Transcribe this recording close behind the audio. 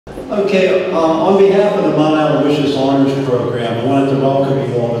Okay, on behalf of the Mount Aloysius Honors Program, I wanted to welcome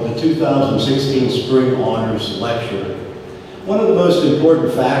you all to the 2016 Spring Honors Lecture. One of the most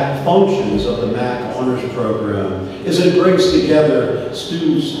important functions of the MAC Honors Program is it brings together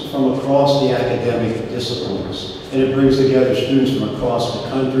students from across the academic disciplines. And it brings together students from across the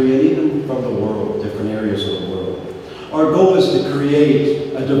country and even from the world, different areas of the world. Our goal is to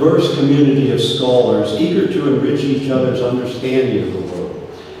create a diverse community of scholars eager to enrich each other's understanding of the world.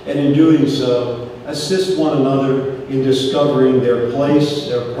 And in doing so, assist one another in discovering their place,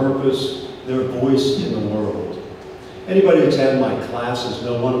 their purpose, their voice in the world. Anybody that's had my classes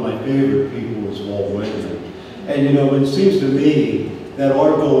know one of my favorite people is Walt Whitman. And you know, it seems to me that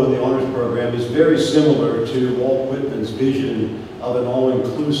our goal in the honors program is very similar to Walt Whitman's vision of an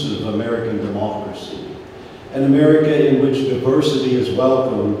all-inclusive American democracy. An America in which diversity is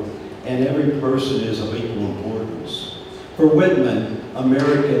welcome and every person is of equal importance. For Whitman,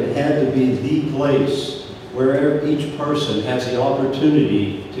 America had to be the place where each person has the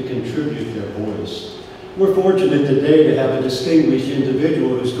opportunity to contribute their voice. We're fortunate today to have a distinguished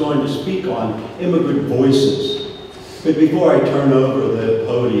individual who's going to speak on immigrant voices. But before I turn over the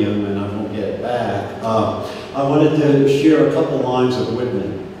podium and I won't get back, I wanted to share a couple lines of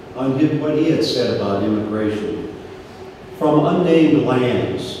Whitman on what he had said about immigration. From unnamed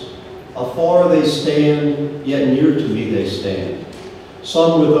lands, afar they stand, yet near to me they stand.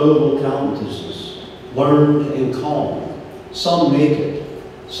 Some with oval countenances, learned and calm, some naked,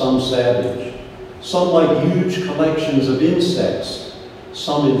 some savage. Some like huge collections of insects,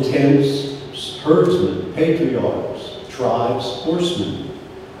 some intense herdsmen, patriarchs, tribes, horsemen.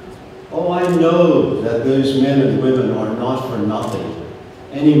 Oh, I know that those men and women are not for nothing,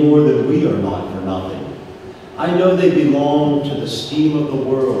 any more than we are not for nothing. I know they belong to the scheme of the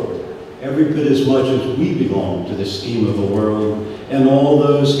world, every bit as much as we belong to the scheme of the world, and all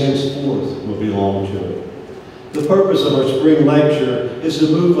those henceforth will belong to it. The purpose of our spring lecture is to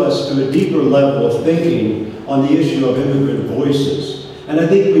move us to a deeper level of thinking on the issue of immigrant voices. And I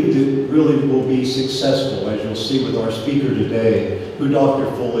think we really will be successful, as you'll see with our speaker today, who Dr.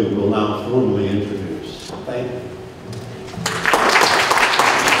 Foley will now formally introduce. Thank you.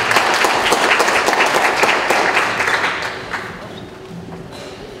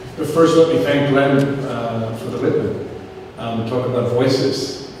 But first, let me thank Glenn for the Whitman to talk about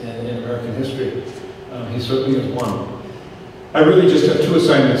voices in American history. He certainly is one. I really just have two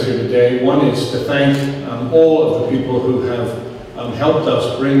assignments here today. One is to thank all of the people who have helped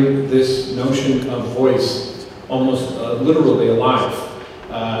us bring this notion of voice almost literally alive.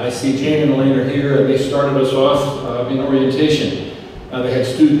 I see Jane and Elaine are here, and they started us off in orientation. They had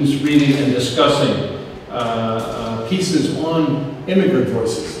students reading and discussing pieces on immigrant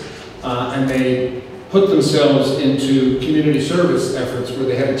voices, and they put themselves into community service efforts where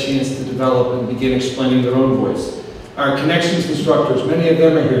they had a chance to develop and begin explaining their own voice. Our connections instructors, many of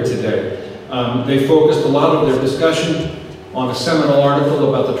them are here today. They focused a lot of their discussion on a seminal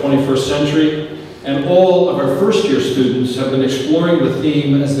article about the 21st century, and all of our first-year students have been exploring the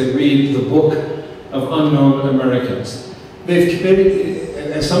theme as they read the book of Unknown Americans. They've committed,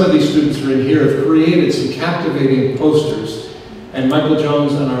 and some of these students are in here, have created some captivating posters. And Michael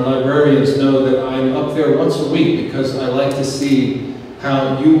Jones and our librarians know that I'm up there once a week because I like to see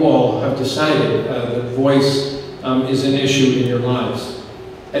how you all have decided that voice is an issue in your lives.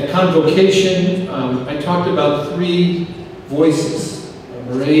 At Convocation, I talked about three voices,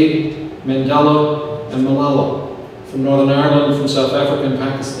 Mairead, Mandela, and Malala, from Northern Ireland, from South Africa and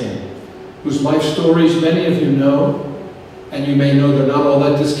Pakistan, whose life stories many of you know, and you may know they're not all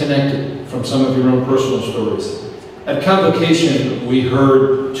that disconnected from some of your own personal stories. At Convocation, we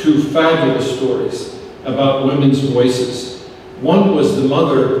heard two fabulous stories about women's voices. One was the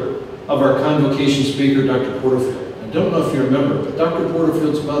mother of our Convocation speaker, Dr. Porterfield. I don't know if you remember, but Dr.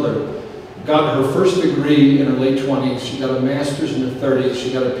 Porterfield's mother got her first degree in her late 20s. She got a master's in her 30s.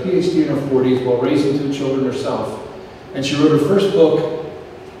 She got a PhD in her 40s while raising two children herself. And she wrote her first book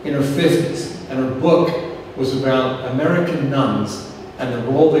in her 50s. And her book was about American nuns and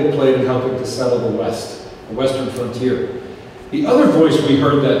the role they played in helping to settle the West. The Western frontier. The other voice we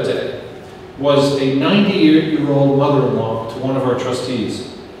heard that day was a 98-year-old mother-in-law to one of our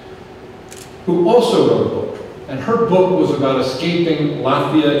trustees, who also wrote a book. And her book was about escaping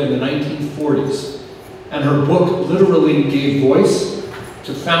Latvia in the 1940s. And her book literally gave voice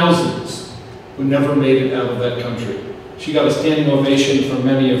to thousands who never made it out of that country. She got a standing ovation from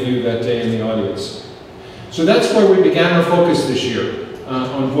many of you that day in the audience. So that's where we began our focus this year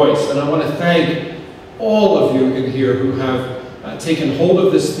on voice. And I want to thank all of you in here who have taken hold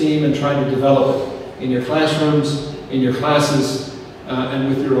of this theme and tried to develop it in your classrooms, in your classes, and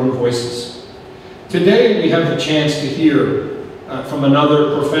with your own voices. Today we have the chance to hear from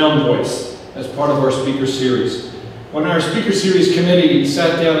another profound voice as part of our speaker series. When our speaker series committee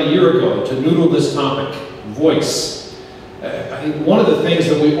sat down a year ago to noodle this topic, voice, I think one of the things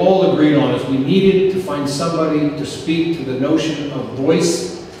that we all agreed on is we needed to find somebody to speak to the notion of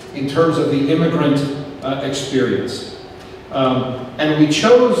voice in terms of the immigrant experience. And we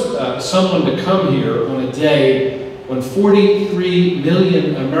chose someone to come here on a day when 43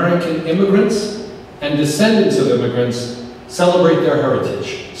 million American immigrants and descendants of immigrants celebrate their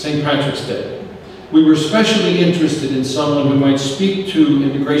heritage, St. Patrick's Day. We were especially interested in someone who might speak to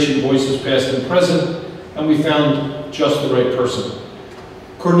immigration voices past and present, and we found just the right person.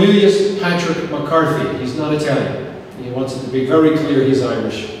 Cornelius Patrick McCarthy, he's not Italian. He wants it to be very clear he's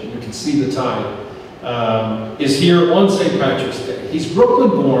Irish, and you can see the tie, is here on St. Patrick's Day. He's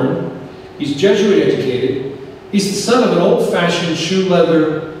Brooklyn born, he's Jesuit educated, he's the son of an old-fashioned shoe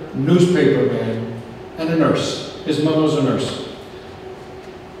leather newspaper man and a nurse. His mom was a nurse.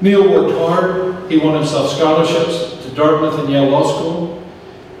 Neil worked hard. He won himself scholarships to Dartmouth and Yale Law School.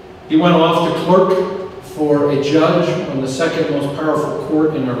 He went off to clerk for a judge on the second most powerful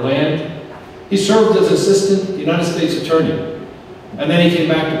court in our land. He served as assistant United States attorney. And then he came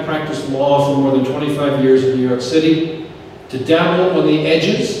back to practice law for more than 25 years in New York City, to dabble on the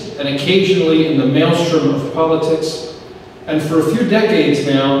edges and occasionally in the maelstrom of politics. And for a few decades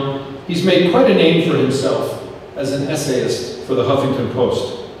now, he's made quite a name for himself as an essayist for the Huffington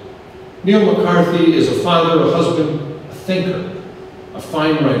Post. Neil McCarthy is a father, a husband, a thinker, a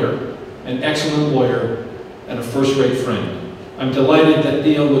fine writer, an excellent lawyer, and a first-rate friend. I'm delighted that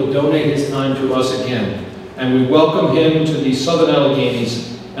Neil would donate his time to us again, and we welcome him to the Southern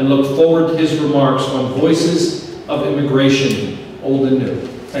Alleghenies and look forward to his remarks on voices of immigration, old and new.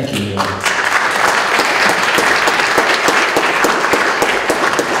 Thank you, Neil.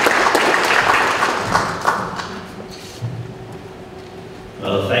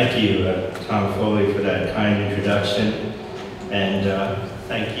 Well, thank you, Tom Foley, for that kind introduction. And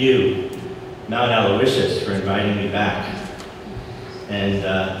thank you, Mount Aloysius, for inviting me back. And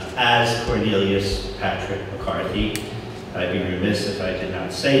as Cornelius Patrick McCarthy, I'd be remiss if I did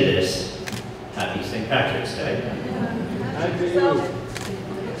not say this. Happy St. Patrick's Day.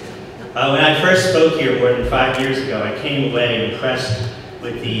 When I first spoke here more than 5 years ago, I came away impressed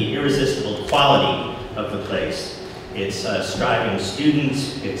with the irresistible quality of the place. Its striving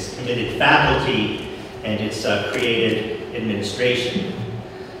students, its committed faculty, and its creative administration.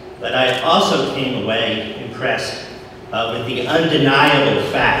 But I also came away impressed with the undeniable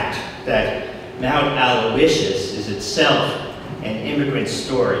fact that Mount Aloysius is itself an immigrant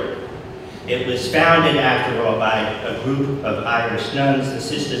story. It was founded, after all, by a group of Irish nuns, the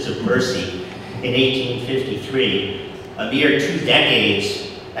Sisters of Mercy, in 1853, a mere 2 decades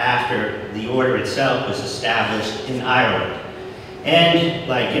after the order itself was established in Ireland. And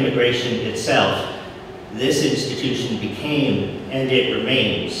like immigration itself, this institution became, and it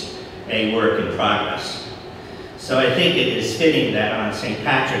remains, a work in progress. So I think it is fitting that on St.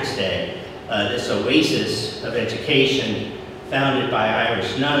 Patrick's Day, this oasis of education founded by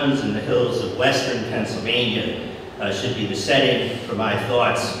Irish nuns in the hills of western Pennsylvania should be the setting for my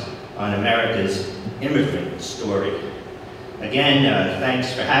thoughts on America's immigrant story. Again,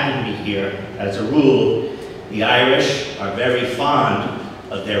 thanks for having me here. As a rule, the Irish are very fond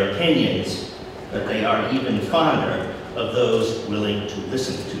of their opinions, but they are even fonder of those willing to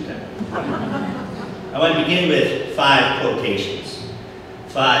listen to them. I want to begin with 5 quotations,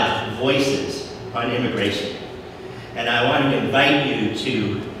 5 voices on immigration. And I want to invite you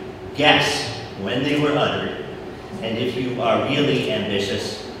to guess when they were uttered, and if you are really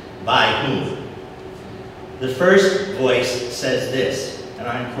ambitious, by whom. The first voice says this, and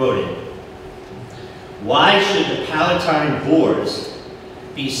I'm quoting, "Why should the Palatine Boers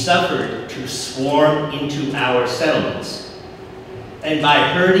be suffered to swarm into our settlements, and by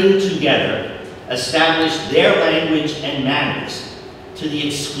herding together, establish their language and manners to the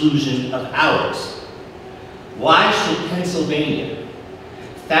exclusion of ours? Why should Pennsylvania,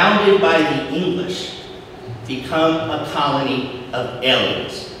 founded by the English, become a colony of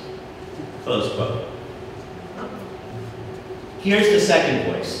aliens?" Close quote. Here's the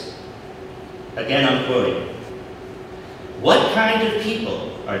second voice. Again, I'm quoting. "What kind of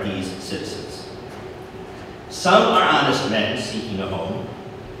people are these citizens? Some are honest men seeking a home.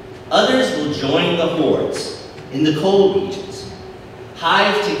 Others will join the hordes in the coal regions,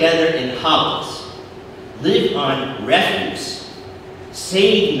 hive together in hovels, live on refuse,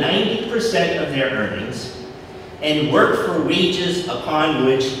 save 90% of their earnings, and work for wages upon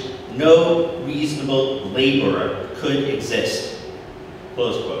which no reasonable laborer could exist.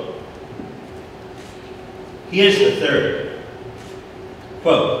 close quote. Here's the third.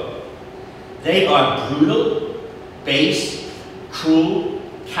 Quote, they are brutal, base, cruel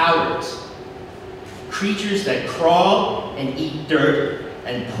cowards, creatures that crawl and eat dirt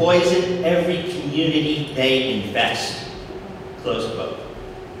and poison every community they infest, close quote.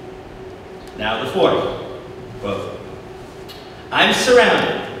 Now the fourth, quote, I'm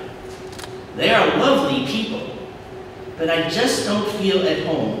surrounded. They are lovely people, but I just don't feel at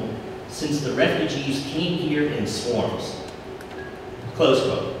home since the refugees came here in swarms, close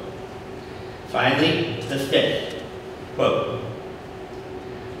quote. Finally, the fifth, quote,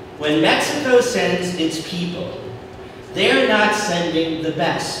 when Mexico sends its people, they're not sending the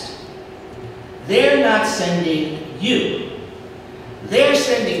best. They're not sending you. They're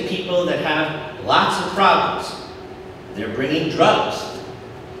sending people that have lots of problems. They're bringing drugs.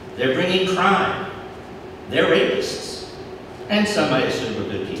 They're bringing crime. They're rapists. And some might assume are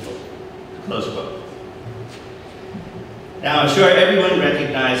good people. Close quote. Now, I'm sure everyone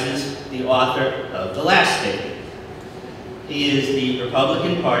recognizes the author of the last statement. He is the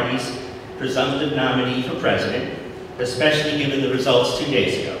Republican Party's presumptive nominee for president, especially given the results 2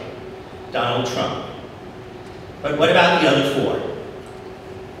 days ago, Donald Trump. But what about the other four?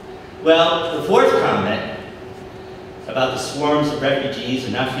 Well, the fourth comment about the swarms of refugees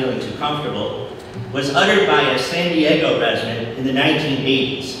and not feeling too comfortable was uttered by a San Diego resident in the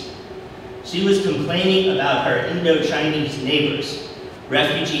 1980s. She was complaining about her Indo-Chinese neighbors,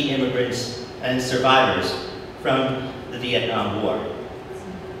 refugee immigrants and survivors from the Vietnam War.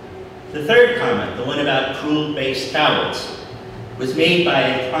 The third comment, the one about cruel base cowards, was made by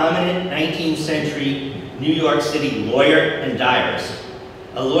a prominent 19th century New York City lawyer and diarist.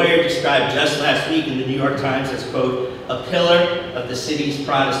 A lawyer described just last week in the New York Times as, quote, a pillar of the city's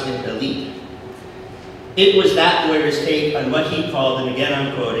Protestant elite. It was that lawyer's take on what he called, and again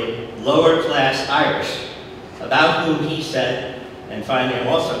I'm quoting, lower class Irish, about whom he said, and finally I'm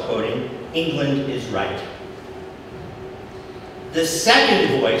also quoting, England is right. The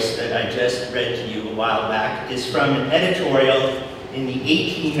second voice that I just read to you a while back is from an editorial in the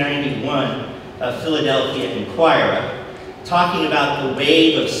 1891 Philadelphia Inquirer, talking about the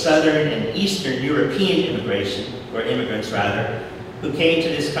wave of Southern and Eastern European immigration, or immigrants rather, who came to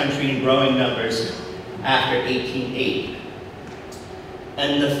this country in growing numbers after 1880.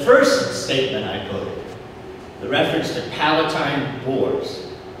 And the first statement I quoted, the reference to Palatine Boers,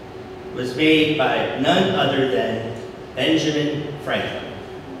 was made by none other than Benjamin Franklin.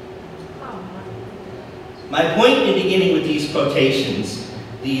 My point in beginning with these quotations,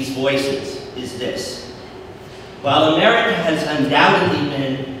 these voices, is this. While America has undoubtedly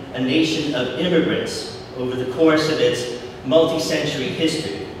been a nation of immigrants over the course of its multi-century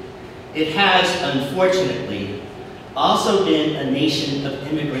history, it has, unfortunately, also been a nation of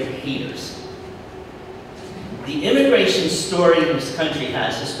immigrant haters. The immigration story in this country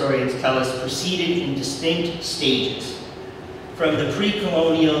has, historians tell us, proceeded in distinct stages. From the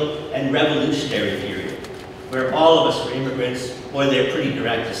pre-colonial and revolutionary period, where all of us were immigrants or their pretty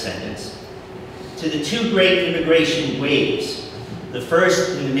direct descendants, to the two great immigration waves, the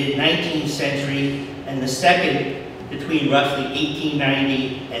first in the mid-19th century and the second between roughly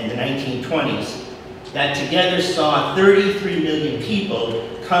 1890 and the 1920s, that together saw 33 million people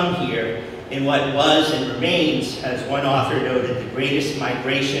come here in what was and remains, as one author noted, the greatest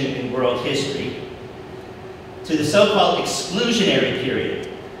migration in world history, to the so-called exclusionary period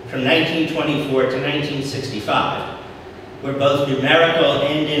from 1924 to 1965, where both numerical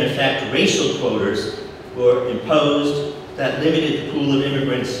and, in effect, racial quotas were imposed that limited the pool of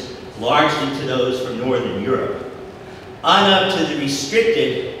immigrants largely to those from Northern Europe, on up to the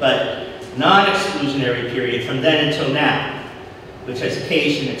restricted but non-exclusionary period from then until now, which has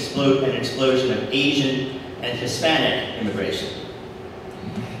occasioned an explosion of Asian and Hispanic immigration.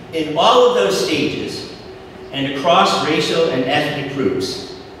 In all of those stages, and across racial and ethnic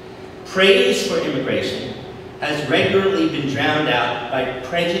groups, praise for immigration has regularly been drowned out by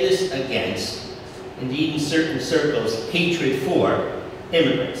prejudice against, indeed in certain circles, hatred for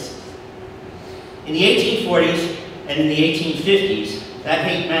immigrants. In the 1840s and in the 1850s, that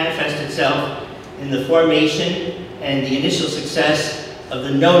hate manifested itself in the formation and the initial success of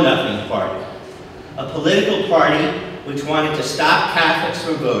the Know Nothing Party, a political party which wanted to stop Catholics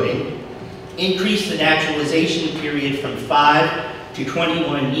from voting, increase the naturalization period from 5 to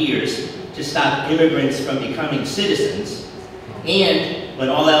 21 years to stop immigrants from becoming citizens, and, when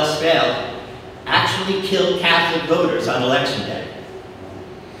all else failed, actually kill Catholic voters on election day.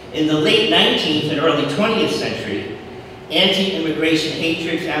 In the late 19th and early 20th century, anti-immigration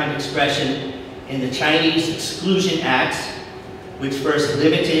hatred found expression in the Chinese Exclusion Acts, which first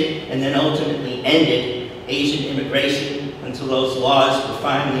limited and then ultimately ended Asian immigration until those laws were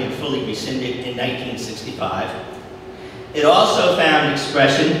finally and fully rescinded in 1965. It also found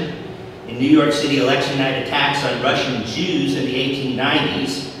expression in New York City election night attacks on Russian Jews in the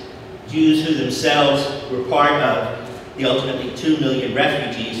 1890s, Jews who themselves were part of the ultimately 2 million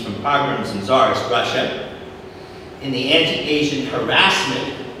refugees from pogroms in Tsarist Russia, in the anti-Asian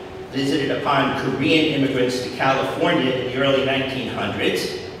harassment visited upon Korean immigrants to California in the early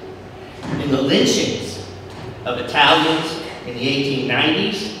 1900s, in the lynchings of Italians in the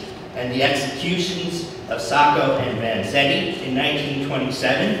 1890s, and the executions of Sacco and Vanzetti in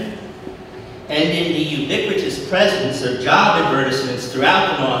 1927, and in the ubiquitous presence of job advertisements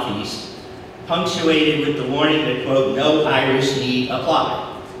throughout the Northeast, punctuated with the warning that, quote, no Irish need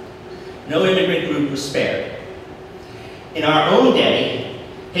apply. No immigrant group was spared. In our own day,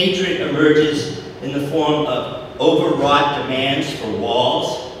 hatred emerges in the form of overwrought demands for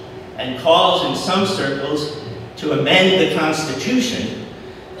walls and calls in some circles to amend the Constitution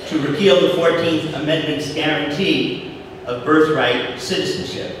to repeal the 14th Amendment's guarantee of birthright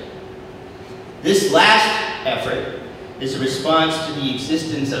citizenship. This last effort is a response to the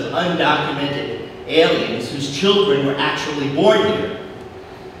existence of undocumented aliens whose children were actually born here.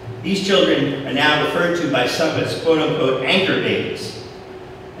 These children are now referred to by some as quote-unquote anchor babies,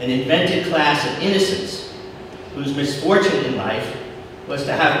 an invented class of innocents whose misfortune in life was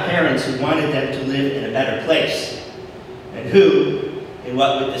to have parents who wanted them to live in a better place, and who, in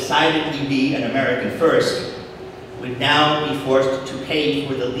what would decidedly be an American first, would now be forced to pay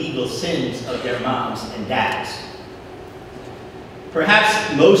for the legal sins of their moms and dads.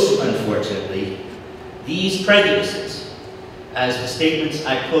 Perhaps most unfortunately, these prejudices, as the statements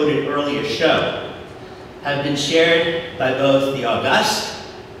I quoted earlier show, have been shared by both the august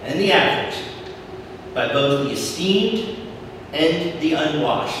and the average, by both the esteemed and the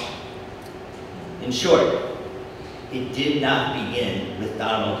unwashed. In short, it did not begin with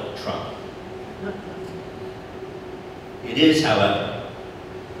Donald Trump. It is, however,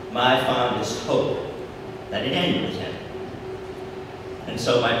 my fondest hope that it ended with him. And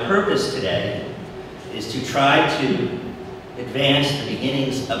so my purpose today is to try to advance the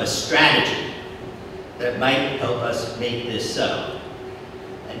beginnings of a strategy that might help us make this so,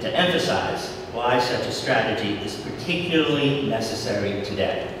 and to emphasize why such a strategy is particularly necessary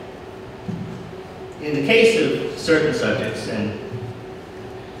today. In the case of certain subjects, and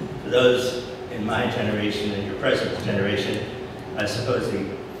for those in my generation and your present generation, I suppose the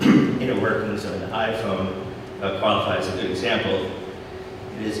inner workings of an iPhone qualifies as a good example.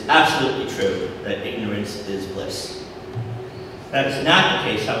 It is absolutely true that ignorance is bliss. That is not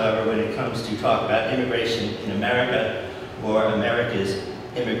the case, however, when it comes to talk about immigration in America or America's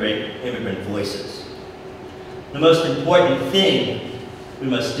immigrant voices. The most important thing we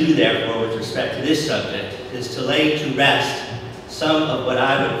must do, therefore, with respect to this subject is to lay to rest some of what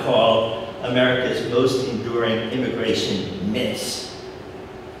I would call America's most enduring immigration myths.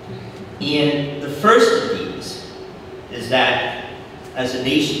 And the first of these is that as a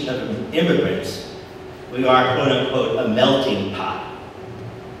nation of immigrants, we are, quote unquote, a melting pot.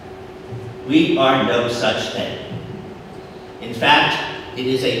 We are no such thing. In fact, it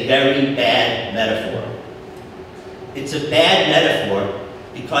is a very bad metaphor. It's a bad metaphor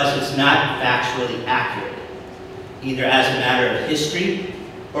because it's not factually accurate, either as a matter of history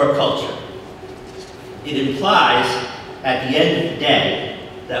or culture. It implies, at the end of the day,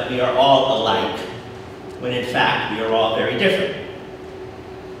 that we are all alike, when in fact we are all very different.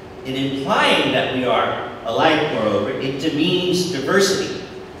 In implying that we are alike, moreover, it demeans diversity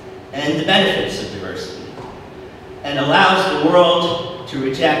and the benefits of diversity, and allows the world to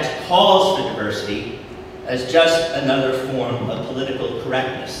reject calls for diversity as just another form of political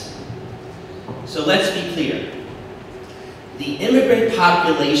correctness. So let's be clear. The immigrant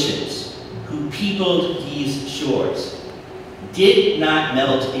populations who peopled these shores did not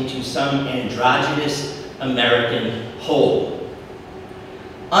melt into some androgynous American whole.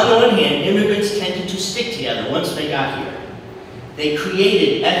 On the one hand, immigrants tended to stick together once they got here. They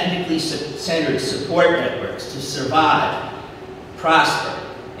created ethnically centered support networks to survive, prosper,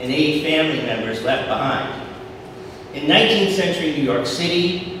 and aid family members left behind. In 19th century New York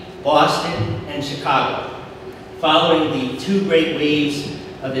City, Boston, and Chicago, following the two great waves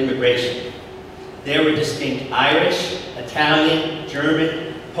of immigration, there were distinct Irish, Italian,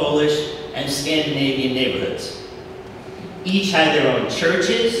 German, Polish, and Scandinavian neighborhoods. Each had their own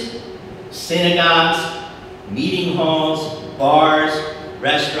churches, synagogues, meeting halls, bars,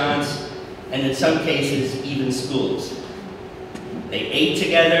 restaurants, and in some cases, even schools. They ate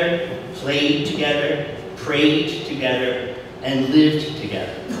together, played together, prayed together, and lived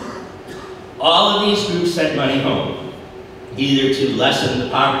together. All of these groups sent money home, either to lessen the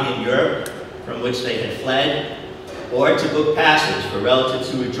poverty in Europe from which they had fled, or to book passage for relatives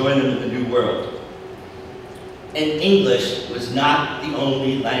who would join them in the New World. And English was not the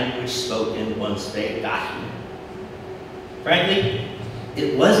only language spoken once they got here. Frankly,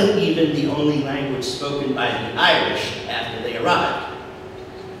 it wasn't even the only language spoken by the Irish after they arrived.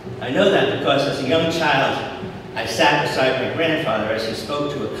 I know that because as a young child, I sat beside my grandfather as he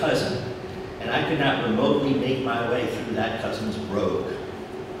spoke to a cousin, and I could not remotely make my way through that cousin's brogue.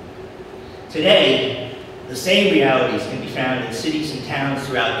 Today, the same realities can be found in cities and towns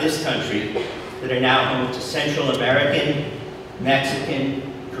throughout this country that are now home to Central American,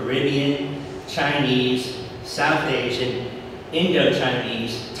 Mexican, Caribbean, Chinese, South Asian,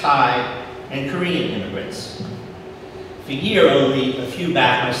 Indo-Chinese, Thai, and Korean immigrants. For a year only, a few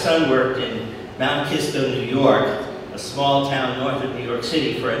back, my son worked in Mount Kisco, New York, a small town north of New York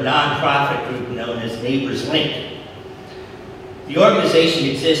City, for a nonprofit group known as Neighbors Link. The organization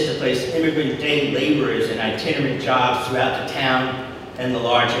exists to place immigrant day laborers in itinerant jobs throughout the town and the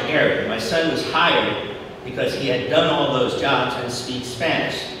larger area. My son was hired because he had done all those jobs and speaks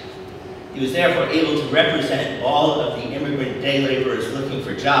Spanish. He was therefore able to represent all of the immigrant day laborers looking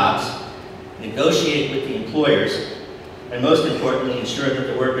for jobs, negotiate with the employers, and most importantly, ensure that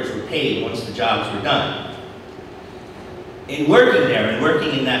the workers were paid once the jobs were done. In working there and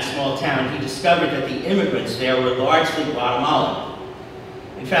working in that small town, he discovered that the immigrants there were largely Guatemalan.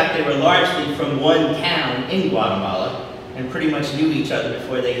 In fact, they were largely from one town in Guatemala and pretty much knew each other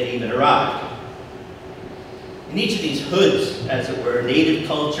before they had even arrived. In each of these hoods, as it were, native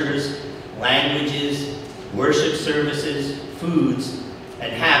cultures, languages, worship services, foods,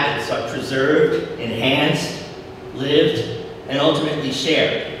 and habits are preserved, enhanced, lived, and ultimately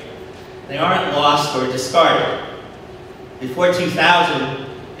shared. They aren't lost or discarded. Before 2000,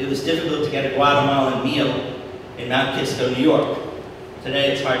 it was difficult to get a Guatemalan meal in Mount Kisco, New York.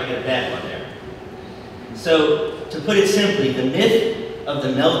 Today, it's hard to get a bad one there. So, to put it simply, the myth of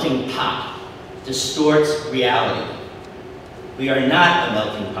the melting pot distorts reality. We are not a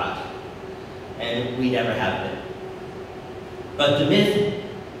melting pot, and we never have been. But the myth,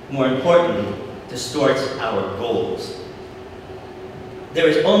 more importantly, distorts our goals. There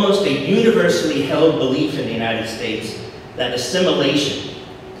is almost a universally held belief in the United States that assimilation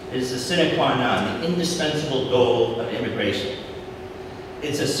is the sine qua non, the indispensable goal of immigration.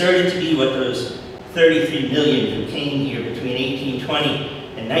 It's asserted to be what those 33 million who came here between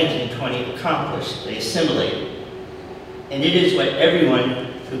 1820 and 1920 accomplished. They assimilated. And it is what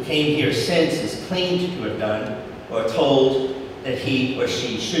everyone who came here since is claimed to have done or told that he or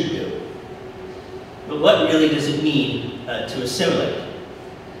she should do. But what really does it mean to assimilate?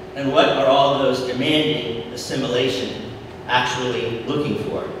 And what are all those demanding assimilation actually looking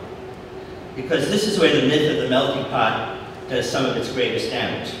for? Because this is where the myth of the melting pot does some of its greatest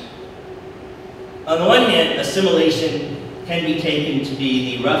damage. On the one hand, assimilation can be taken to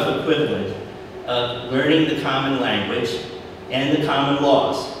be the rough equivalent of learning the common language and the common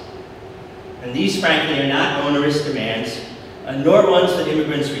laws. And these, frankly, are not onerous demands, nor ones that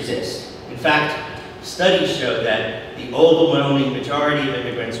immigrants resist. In fact, studies show that the overwhelming majority of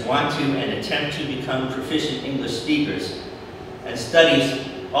immigrants want to and attempt to become proficient English speakers. And studies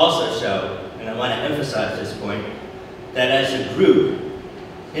also show, and I want to emphasize this point, that as a group,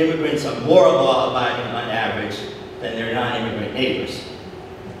 immigrants are more law-abiding on average than their non-immigrant neighbors.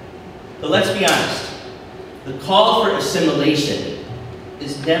 But let's be honest, the call for assimilation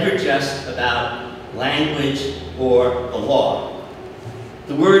is never just about language or the law.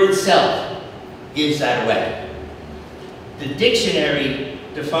 The word itself gives that away. The dictionary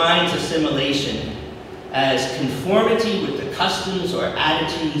defines assimilation as conformity with the customs or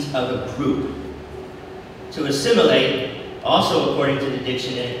attitudes of a group. To assimilate, also according to the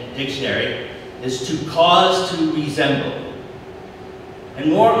dictionary, is to cause to resemble.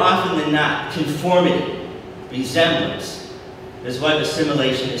 And more often than not, conformity, resemblance, is what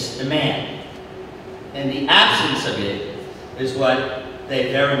assimilationists demand. And the absence of it is what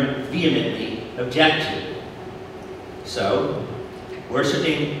they very vehemently object to. So,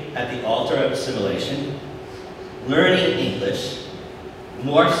 worshiping at the altar of assimilation, learning English,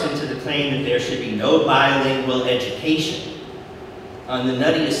 morphs into the claim that there should be no bilingual education on the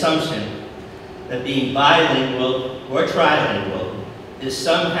nutty assumption that being bilingual or trilingual is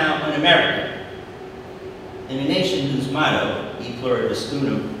somehow un-American, in a nation whose motto, e pluribus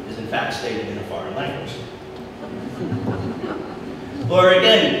unum, is in fact stated in a foreign language. Or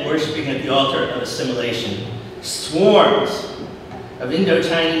again, worshiping at the altar of assimilation, swarms of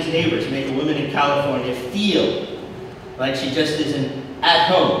Indo-Chinese neighbors make a woman in California feel like she just isn't at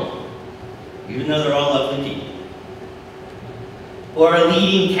home, even though they're all lovely people. Or a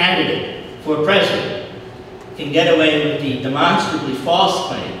leading candidate for president can get away with the demonstrably false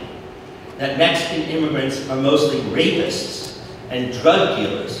claim that Mexican immigrants are mostly rapists and drug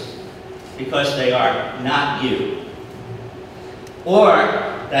dealers because they are not you. Or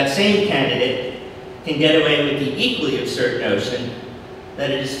that same candidate can get away with the equally absurd notion that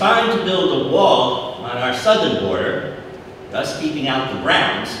it is fine to build a wall on our southern border, thus keeping out the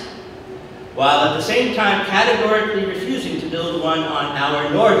Browns, while at the same time categorically refusing to build one on our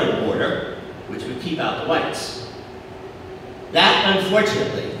northern border, which would keep out the whites. That,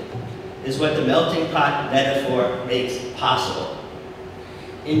 unfortunately, is what the melting pot metaphor makes possible.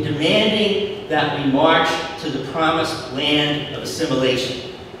 In demanding that we march to the promised land of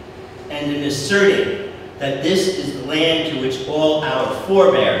assimilation, and in asserting that this is the land to which all our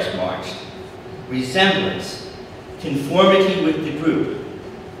forebears marched, resemblance, conformity with the group,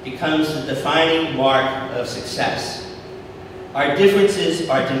 becomes the defining mark of success. Our differences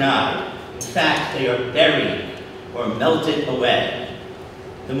are denied. In fact, they are buried or melted away.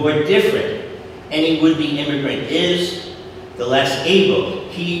 The more different any would-be immigrant is, the less able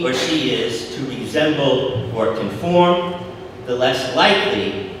he or she is to resemble or conform, the less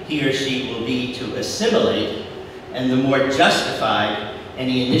likely he or she will be to assimilate, and the more justified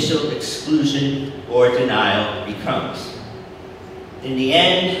any initial exclusion or denial becomes. In the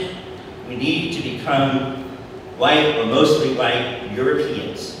end, we need to become white or mostly white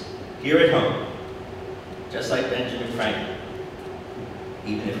Europeans here at home, just like Benjamin Franklin,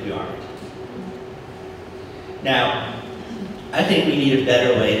 even if we aren't. Now, I think we need a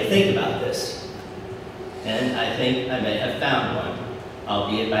better way to think about this, and I think I may have found one,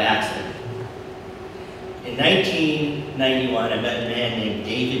 albeit by accident. In 1991, I met a man named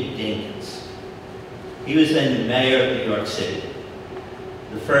David Dinkins. He was then the mayor of New York City,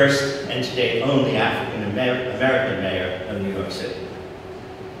 the first and today only African-American mayor of New York City.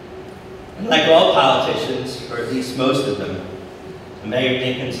 And like all politicians, or at least most of them, Mayor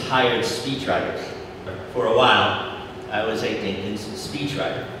Dinkins hired speechwriters. For a while, I was a Dinkins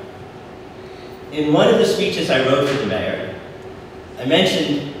speechwriter. In one of the speeches I wrote for the mayor, I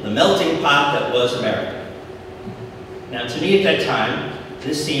mentioned the melting pot that was America. Now, to me at that time,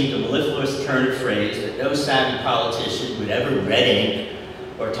 this seemed a mellifluous turn of phrase that no savvy politician would ever red ink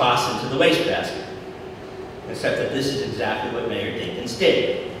or toss into the wastebasket, except that this is exactly what Mayor Dinkins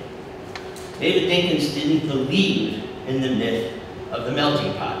did. David Dinkins didn't believe in the myth of the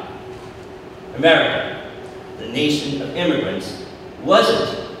melting pot. America, the nation of immigrants,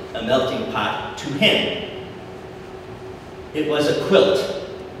 wasn't a melting pot to him. It was a quilt,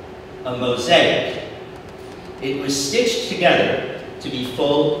 a mosaic. It was stitched together to be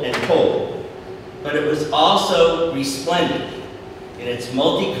full and whole, but it was also resplendent in its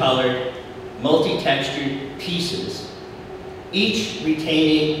multicolored, multi-textured pieces, each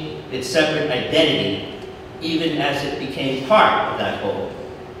retaining its separate identity, even as it became part of that whole.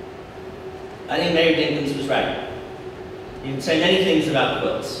 I think Mayor Dinkins was right. You can say many things about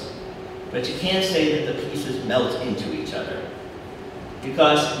quilts, but you can't say that the pieces melt into each other,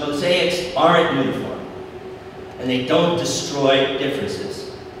 because mosaics aren't uniform, and they don't destroy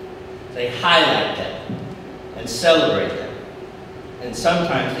differences. They highlight them and celebrate them, and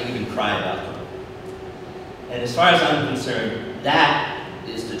sometimes they even cry about them. And as far as I'm concerned, that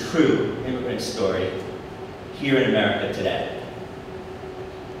is the true immigrant story here in America today.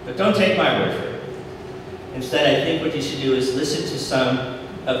 But don't take my word for it. Instead, I think what you should do is listen to some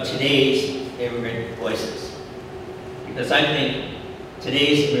of today's immigrant voices. Because I think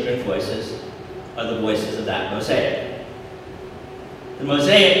today's immigrant voices are the voices of that mosaic. The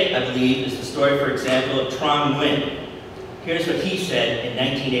mosaic, I believe, is the story, for example, of Tron Nguyen. Here's what he said in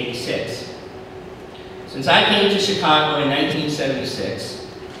 1986. Since I came to Chicago in 1976,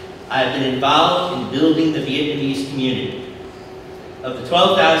 I have been involved in building the Vietnamese community. Of the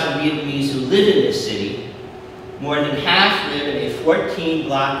 12,000 Vietnamese who live in this city, more than half live in a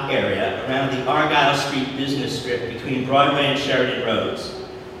 14-block area around the Argyle Street business strip between Broadway and Sheridan Roads.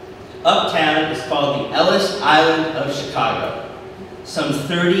 Uptown is called the Ellis Island of Chicago. Some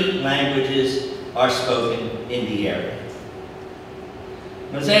 30 languages are spoken in the area.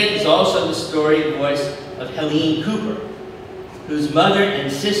 Mosaic is also the story and voice of Helene Cooper, whose mother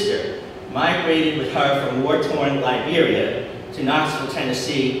and sister migrated with her from war-torn Liberia to Knoxville,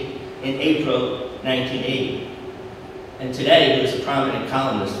 Tennessee in April 1980. And today, he was a prominent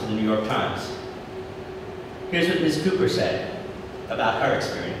columnist for the New York Times. Here's what Ms. Cooper said about her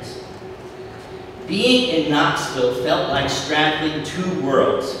experience. Being in Knoxville felt like straddling two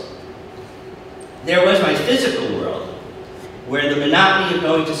worlds. There was my physical world, with the monotony of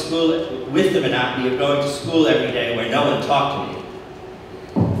going to school every day where no one talked to me.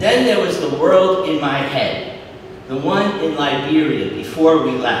 Then there was the world in my head, the one in Liberia before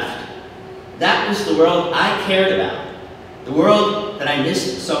we left. That was the world I cared about, the world that I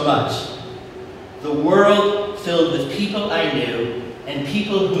missed so much, the world filled with people I knew and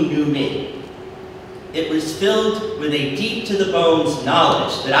people who knew me. It was filled with a deep-to-the-bones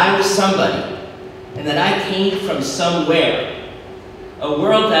knowledge that I was somebody and that I came from somewhere, a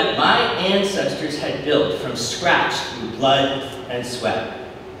world that my ancestors had built from scratch through blood and sweat.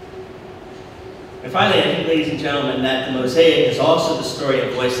 And finally, I think, ladies and gentlemen, that the mosaic is also the story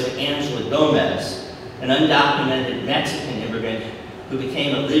and voice of Angela Gomez, an undocumented Mexican immigrant who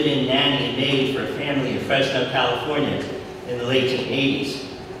became a live-in nanny and maid for a family in Fresno, California in the late 1880s.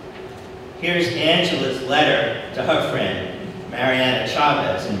 Here's Angela's letter to her friend, Mariana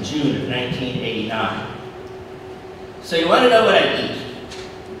Chavez, in June of 1989. So you want to know what I eat,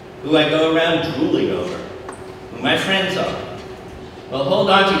 who I go around drooling over, who my friends are. Well, hold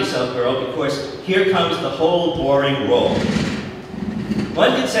on to yourself, girl, because here comes the whole boring roll.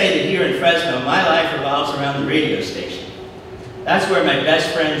 One could say that here in Fresno, my life revolves around the radio station. That's where my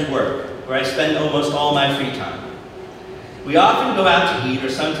best friends work, where I spend almost all my free time. We often go out to eat or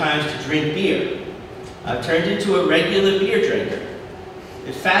sometimes to drink beer. I've turned into a regular beer drinker.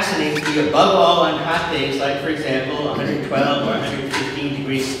 It fascinates me above all on hot days like, for example, 112 or 115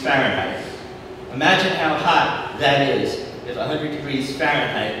 degrees Fahrenheit. Imagine how hot that is if 100 degrees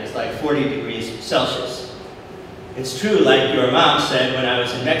Fahrenheit is like 40 degrees Celsius. It's true, like your mom said when I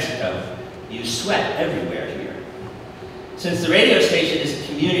was in Mexico, you sweat everywhere here. Since the radio station is a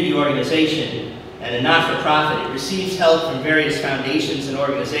community organization and a not-for-profit, it receives help from various foundations and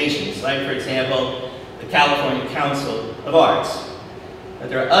organizations, like, for example, the California Council of Arts. But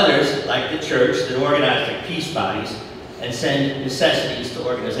there are others, like the church, that organize their peace bodies and send necessities to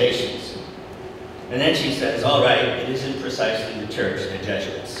organizations. And then she says, all right, it isn't precisely the church, the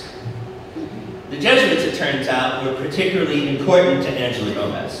Jesuits. The Jesuits, it turns out, were particularly important to Angela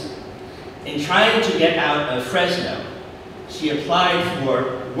Gomez. In trying to get out of Fresno, she applied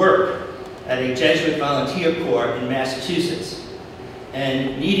for work at a Jesuit volunteer corps in Massachusetts,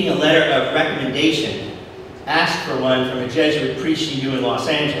 and needing a letter of recommendation, asked for one from a Jesuit priest she knew in Los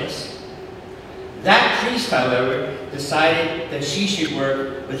Angeles. That priest, however, decided that she should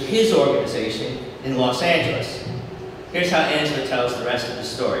work with his organization in Los Angeles. Here's how Angela tells the rest of the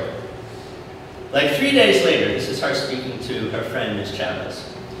story. Like 3 days later, this is her speaking to her friend, Ms.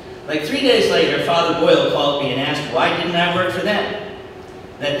 Chavez. Like 3 days later, Father Boyle called me and asked why didn't I work for them?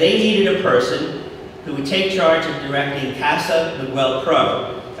 That they needed a person who would take charge of directing Casa Miguel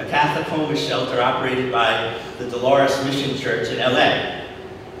Pro, a Catholic homeless shelter operated by the Dolores Mission Church in LA.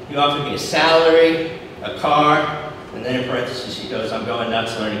 He offered me a salary, a car, and then in parentheses she goes, I'm going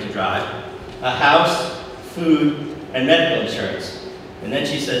nuts learning to drive, a house, food, and medical insurance. And then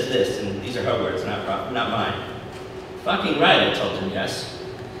she says this, and these are her words, not mine. Fucking right, I told him yes.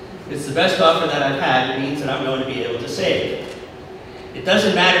 It's the best offer that I've had. It means that I'm going to be able to save. It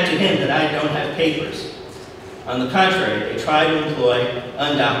doesn't matter to him that I don't have papers. On the contrary, they try to employ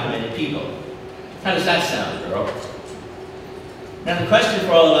undocumented people. How does that sound, girl? Now the question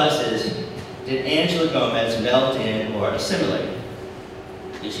for all of us is, did Angela Gomez melt in or assimilate?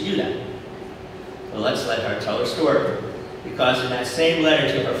 Did she do that? Well, let's let her tell her story. Because in that same letter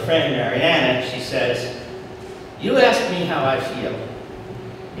to her friend Mariana, she says, you asked me how I feel.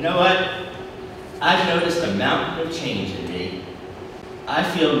 You know what? I've noticed a mountain of change in me. I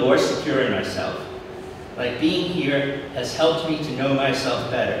feel more secure in myself. Like being here has helped me to know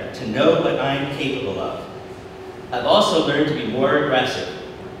myself better, to know what I'm capable of. I've also learned to be more aggressive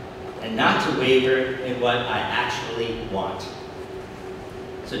and not to waver in what I actually want.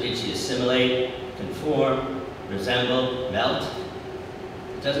 So did she assimilate, conform, resemble, melt?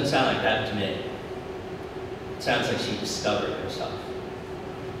 It doesn't sound like that to me. It sounds like she discovered herself.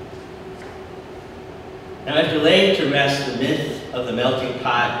 Now, after laying to rest the myth of the melting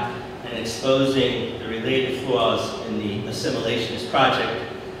pot and exposing the related flaws in the assimilationist project,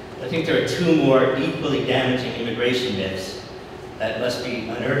 I think there are two more equally damaging immigration myths that must be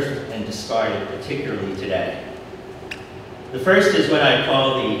unearthed and discarded, particularly today. The first is what I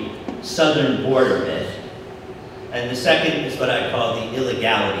call the southern border myth, and the second is what I call the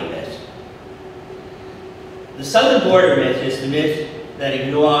illegality myth. The southern border myth is the myth that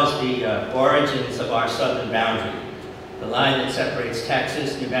ignores the origins of our southern boundary, the line that separates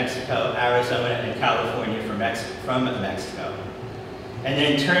Texas, New Mexico, Arizona, and California from Mexico, and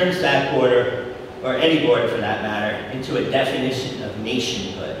then turns that border, or any border for that matter, into a definition of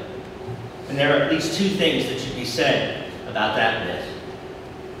nationhood. And there are at least two things that should be said about that myth.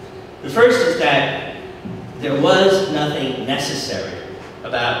 The first is that there was nothing necessary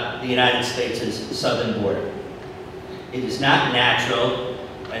about the United States' southern border. It is not natural,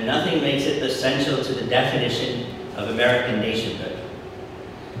 and nothing makes it essential to the definition of American nationhood.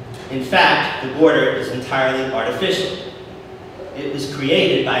 In fact, the border is entirely artificial. It was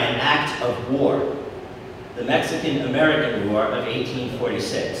created by an act of war, the Mexican-American War of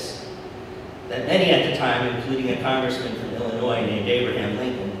 1846, that many at the time, including a congressman from Illinois named Abraham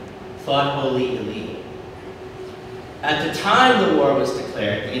Lincoln, thought wholly illegal. At the time the war was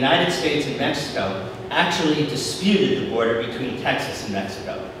declared, the United States and Mexico actually disputed the border between Texas and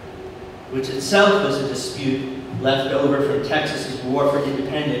Mexico, which itself was a dispute left over from Texas's war for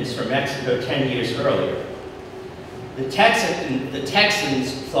independence from Mexico 10 years earlier. The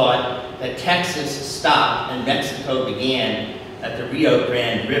Texans thought that Texas stopped and Mexico began at the Rio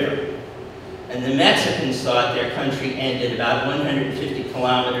Grande River. And the Mexicans thought their country ended about 150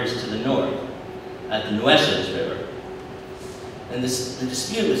 kilometers to the north at the Nueces River. And the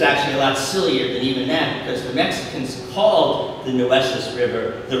dispute was actually a lot sillier than even that, because the Mexicans called the Nueces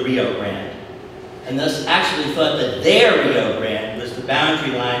River the Rio Grande, and thus actually thought that their Rio Grande was the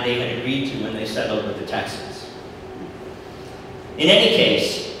boundary line they had agreed to when they settled with the Texans. In any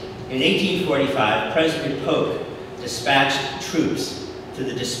case, in 1845, President Polk dispatched troops to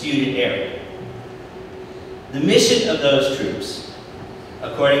the disputed area. The mission of those troops,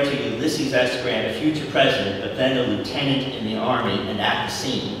 according to Ulysses S. Grant, a future president, but then a lieutenant in the Army and at the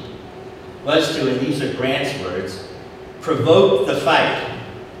scene, was to, and these are Grant's words, provoke the fight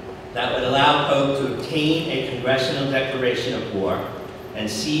that would allow Polk to obtain a congressional declaration of war and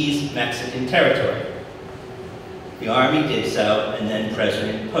seize Mexican territory. The Army did so, and then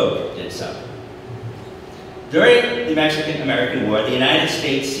President Polk did so. During the Mexican-American War, the United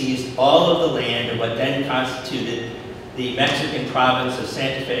States seized all of the land of what then constituted the Mexican province of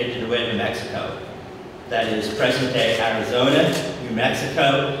Santa Fe de Nueva Mexico. That is present-day Arizona, New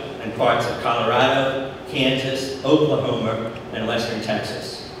Mexico, and parts of Colorado, Kansas, Oklahoma, and western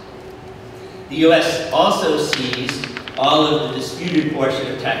Texas. The U.S. also seized all of the disputed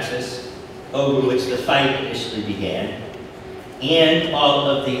portion of Texas, over which the fight initially began, and all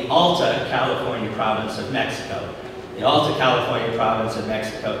of the Alta California province of Mexico. The Alta California province of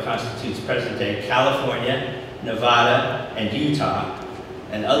Mexico constitutes present-day California, Nevada, and Utah,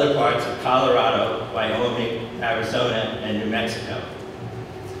 and other parts of Colorado, Wyoming, Arizona, and New Mexico.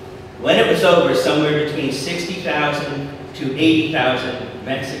 When it was over, somewhere between 60,000 to 80,000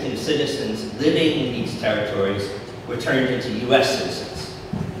 Mexican citizens living in these territories were turned into U.S. citizens.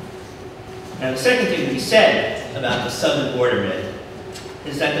 Now, the second thing to be said about the southern border myth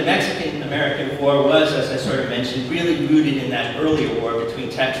is that the Mexican-American War was, as I sort of mentioned, really rooted in that earlier war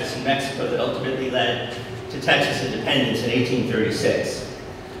between Texas and Mexico that ultimately led to Texas independence in 1836.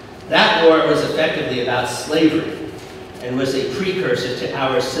 That war was effectively about slavery and was a precursor to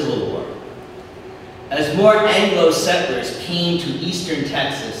our Civil War. As more Anglo settlers came to eastern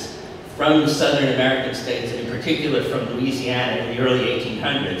Texas from the southern American states, and in particular from Louisiana in the early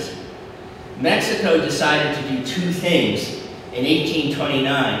 1800s, Mexico decided to do two things in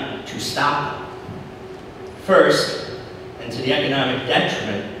 1829 to stop them. First, and to the economic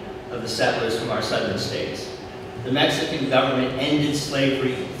detriment of the settlers from our southern states, the Mexican government ended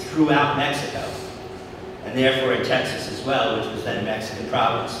slavery throughout Mexico, and therefore in Texas as well, which was then a Mexican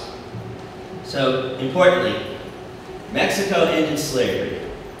province. So, importantly, Mexico ended slavery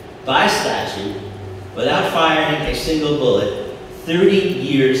by statute without firing a single bullet 30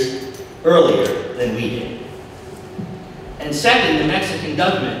 years earlier than we did. And second, the Mexican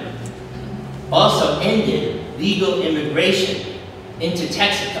government also ended legal immigration into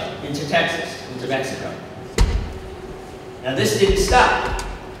Texas, into Mexico. Now, this didn't stop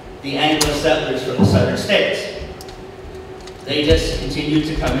the Anglo settlers from the southern states. They just continued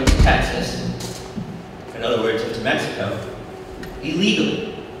to come into Texas, in other words, into Mexico,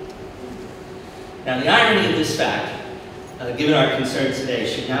 illegally. Now, the irony of this fact, given our concerns today,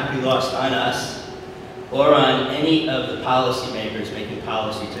 should not be lost on us or on any of the policymakers making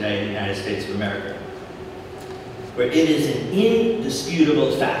policy today in the United States of America, where it is an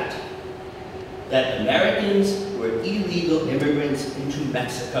indisputable fact that Americans were illegal immigrants into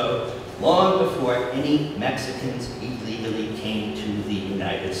Mexico long before any Mexicans illegally came to the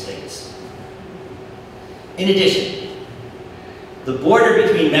United States. In addition, the border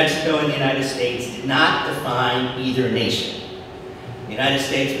between Mexico and the United States did not define either nation. The United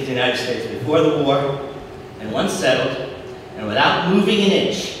States was the United States before the war, and once settled, and without moving an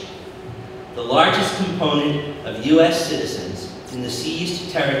inch, the largest component of U.S. citizens in the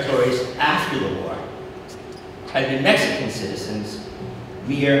seized territories after the war had been Mexican citizens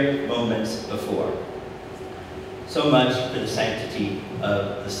mere moments before. So much for the sanctity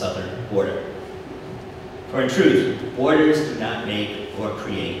of the southern border. For in truth, borders do not make or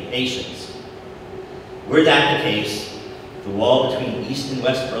create nations. Were that the case, the wall between East and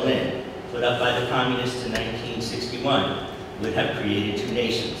West Berlin, put up by the communists in 1961, would have created two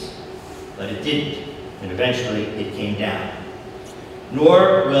nations. But it didn't, and eventually it came down.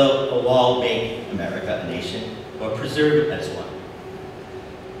 Nor will a wall make America a nation or preserve it as one.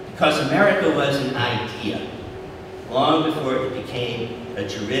 Because America was an idea, long before it became a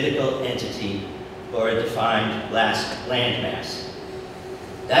juridical entity or a defined landmass.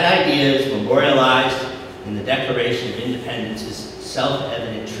 That idea is memorialized in the Declaration of Independence's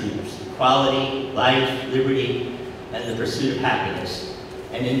self-evident truths: equality, life, liberty, and the pursuit of happiness,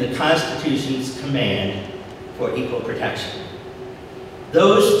 and in the Constitution's command for equal protection.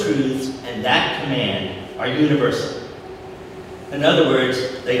 Those truths and that command are universal. In other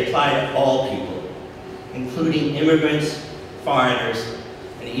words, they apply to all people, including immigrants, foreigners,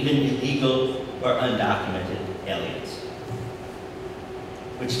 and even illegal or undocumented aliens.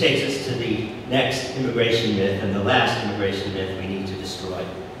 Which takes us to the next immigration myth, and the last immigration myth we need to destroy: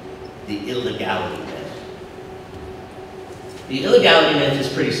 the illegality myth. The illegality myth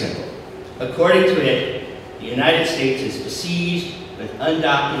is pretty simple. According to it, the United States is besieged with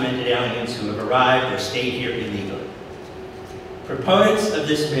undocumented aliens who have arrived or stayed here illegally. Proponents of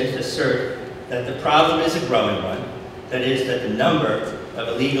this myth assert that the problem is a growing one, that is, that the number of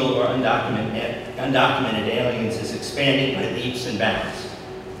illegal or undocumented aliens is expanding by leaps and bounds.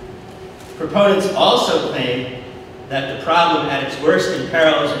 Proponents also claim that the problem at its worst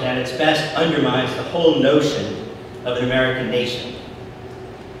imperils and at its best undermines the whole notion of an American nation.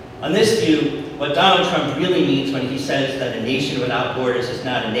 On this view, what Donald Trump really means when he says that a nation without borders is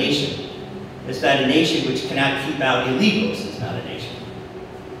not a nation is that a nation which cannot keep out illegals is not a nation.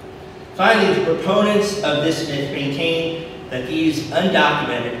 Finally, the proponents of this myth maintain that these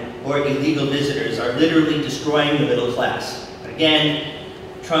undocumented or illegal visitors are literally destroying the middle class. Again,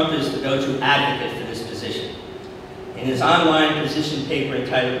 Trump is the go-to advocate for this position. In his online position paper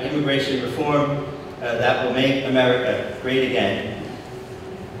entitled Immigration Reform That Will Make America Great Again,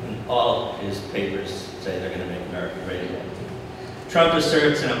 and all his papers say they're going to make America great again, Trump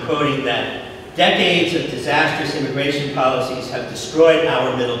asserts, and I'm quoting, that decades of disastrous immigration policies have destroyed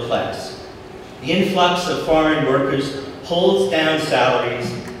our middle class. The influx of foreign workers holds down salaries,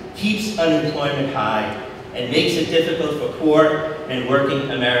 keeps unemployment high, and makes it difficult for poor and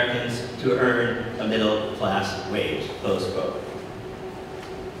working Americans to earn a middle-class wage, close quote.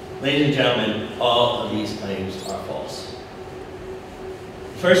 Ladies and gentlemen, all of these claims are false.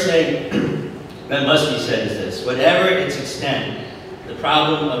 The first thing that must be said is this: whatever its extent, the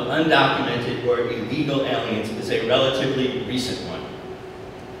problem of undocumented or illegal aliens is a relatively recent one.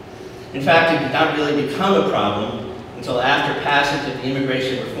 In fact, it did not really become a problem until after passage of the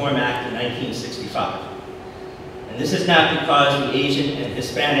Immigration Reform Act in 1965. And this is not because the Asian and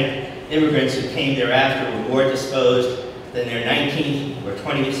Hispanic immigrants who came thereafter were more disposed than their 19th or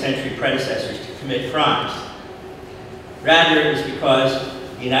 20th century predecessors to commit crimes. Rather, it was because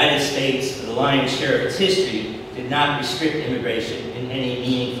the United States, for the lion's share of its history, did not restrict immigration in any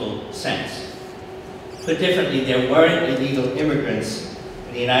meaningful sense. Put differently, there weren't illegal immigrants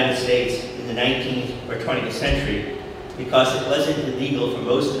in the United States in the 19th or 20th century because it wasn't illegal for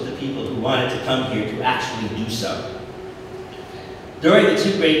most of the people who wanted to come here to actually do so. During the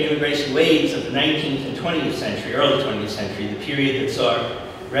two great immigration waves of the 19th and 20th century, early 20th century, the period that saw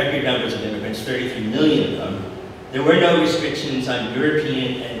record numbers of immigrants, 33 million of them, there were no restrictions on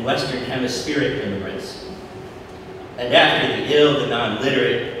European and Western Hemispheric immigrants. And after the ill, the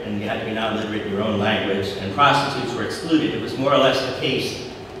non-literate, and you had to be non-literate in your own language, and prostitutes were excluded, it was more or less the case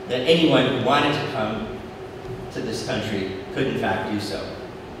that anyone who wanted to come to this country could in fact do so.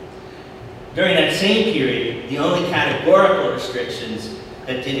 During that same period, the only categorical restrictions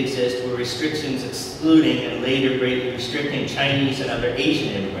that did exist were restrictions excluding and later greatly restricting Chinese and other Asian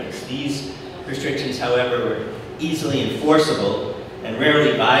immigrants. These restrictions, however, were easily enforceable and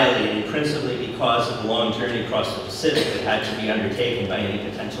rarely violated, principally because of the long journey across the Pacific that had to be undertaken by any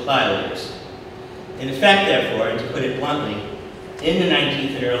potential violators. In effect, therefore, and to put it bluntly, in the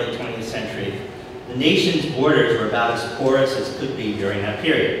 19th and early 20th century, the nation's borders were about as porous as could be during that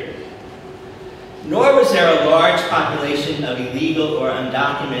period. Nor was there a large population of illegal or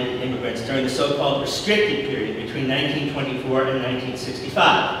undocumented immigrants during the so-called restricted period between 1924 and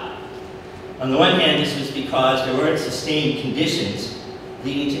 1965. On the one hand, this was because there weren't sustained conditions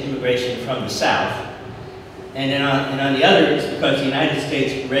leading to immigration from the South. And on the other, it's because the United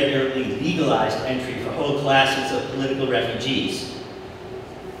States regularly legalized entry for whole classes of political refugees.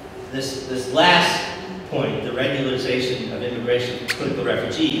 This last point, the regularization of immigration for political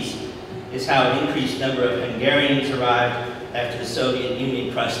refugees, is how an increased number of Hungarians arrived after the Soviet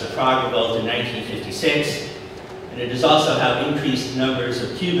Union crushed the Prague Revolt in 1956. And it is also how increased numbers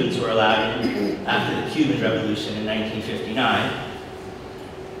of Cubans were allowed in after the Cuban Revolution in 1959.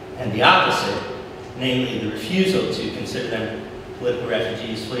 And the opposite, namely the refusal to consider them political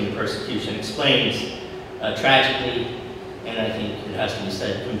refugees fleeing persecution, explains tragically, and I think it has to be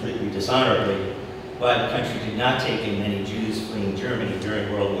said completely dishonorably, why the country did not take in many Jews fleeing Germany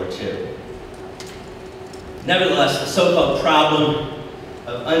during World War II. Nevertheless, the so-called problem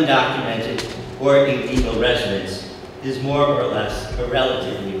of undocumented or illegal residents is more or less a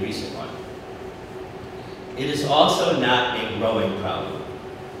relatively recent one. It is also not a growing problem,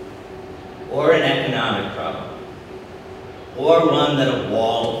 or an economic problem, or one that a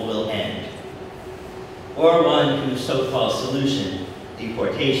wall will end, or one whose so-called solution,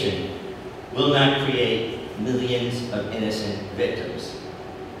 deportation, will not create millions of innocent victims.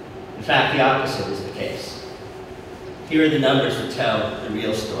 In fact, the opposite is the case. Here are the numbers that tell the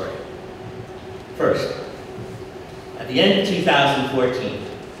real story. First, at the end of 2014,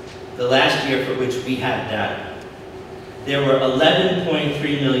 the last year for which we have data, there were 11.3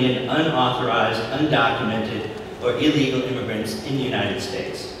 million unauthorized, undocumented, or illegal immigrants in the United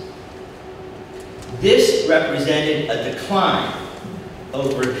States. This represented a decline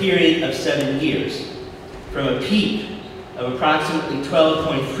over a period of 7 years, from a peak of approximately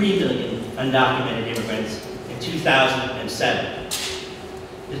 12.3 million undocumented immigrants in 2007.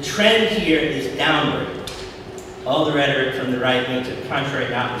 The trend here is downward, all the rhetoric from the right wing to the contrary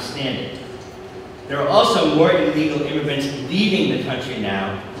notwithstanding. There are also more illegal immigrants leaving the country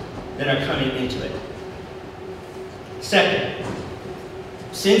now than are coming into it. Second,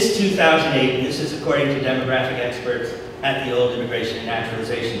 since 2008, and this is according to demographic experts at the old Immigration and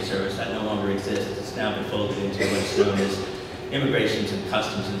Naturalization Service that no longer exists, it's now been folded into what's known as Immigration and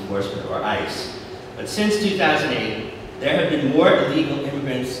Customs Enforcement, or ICE. But since 2008, there have been more illegal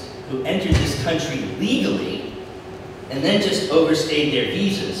immigrants who entered this country legally and then just overstayed their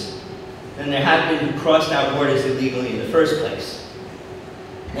visas than there have been who crossed our borders illegally in the first place.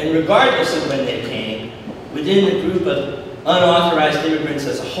 And regardless of when they came, within the group of unauthorized immigrants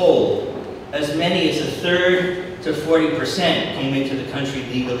as a whole, as many as 1/3 to 40% came into the country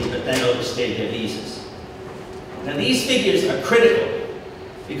legally but then overstayed their visas. Now these figures are critical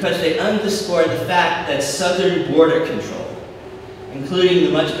because they underscore the fact that southern border control, including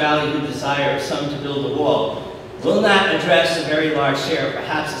the much valued desire of some to build a wall, will not address a very large share,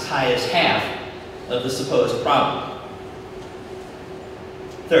 perhaps as high as half, of the supposed problem.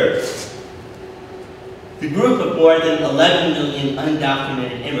 Third, the group of more than 11 million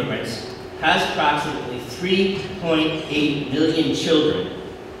undocumented immigrants has approximately 3.8 million children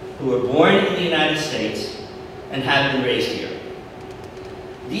who were born in the United States and have been raised here.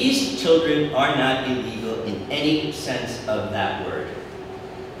 These children are not illegal in any sense of that word.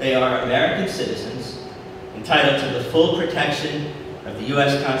 They are American citizens entitled to the full protection of the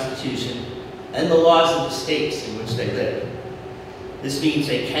U.S. Constitution and the laws of the states in which they live. This means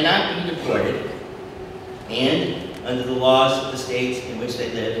they cannot be deported and, under the laws of the states in which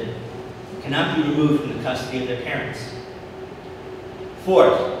they live, cannot be removed from the custody of their parents.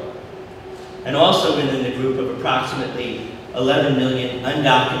 Fourth, and also within the group of approximately 11 million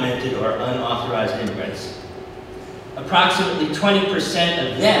undocumented or unauthorized immigrants, approximately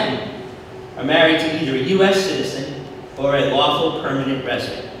 20% of them are married to either a U.S. citizen or a lawful permanent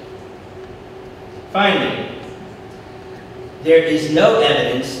resident. Finally, there is no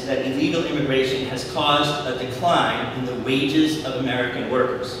evidence that illegal immigration has caused a decline in the wages of American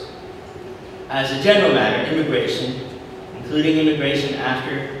workers. As a general matter, immigration, including immigration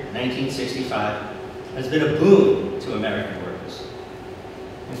after 1965, has been a boon to American workers.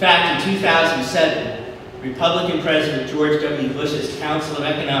 In fact, in 2007, Republican President George W. Bush's Council of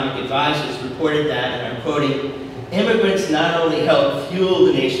Economic Advisors reported that, and I'm quoting, immigrants not only help fuel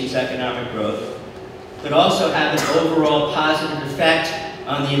the nation's economic growth, but also have an overall positive effect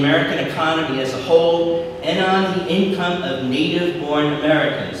on the American economy as a whole and on the income of native-born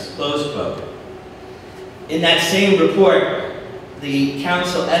Americans, close quote. In that same report, the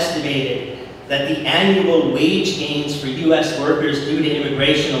council estimated that the annual wage gains for U.S. workers due to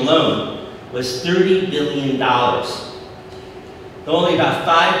immigration alone was $30 billion. Though only about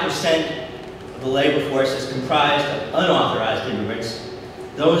 5% of the labor force is comprised of unauthorized immigrants,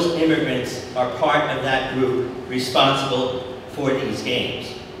 those immigrants are part of that group responsible for these gains.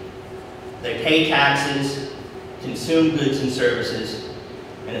 They pay taxes, consume goods and services,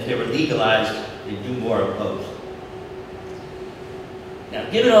 and if they were legalized, they'd do more of both. Now,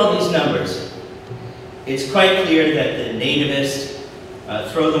 given all these numbers, it's quite clear that the nativist,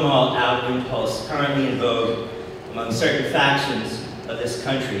 throw them all out impulse currently in vogue among certain factions of this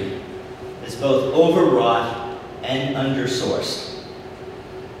country is both overwrought and undersourced.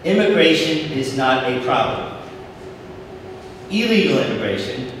 Immigration is not a problem. Illegal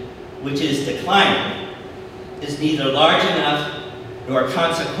immigration, which is declining, is neither large enough nor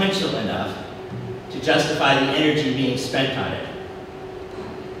consequential enough to justify the energy being spent on it.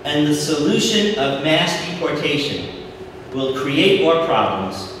 And the solution of mass deportation will create more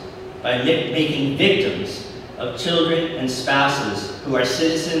problems by making victims of children and spouses who are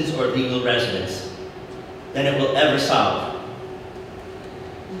citizens or legal residents than it will ever solve.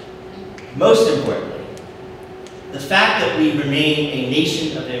 Most importantly, the fact that we remain a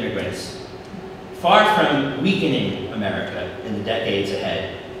nation of immigrants, far from weakening America in the decades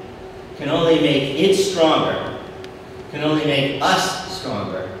ahead, can only make it stronger, can only make us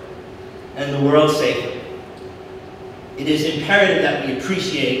stronger, and the world safer. It is imperative that we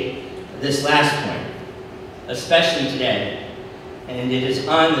appreciate this last point, especially today, and it is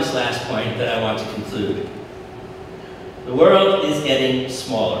on this last point that I want to conclude. The world is getting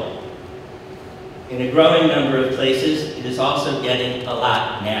smaller. In a growing number of places, it is also getting a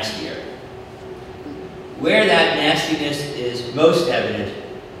lot nastier. Where that nastiness is most evident,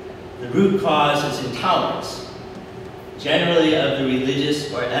 the root cause is intolerance, generally of the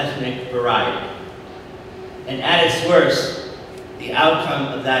religious or ethnic variety. And at its worst, the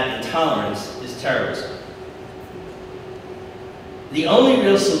outcome of that intolerance is terrorism. The only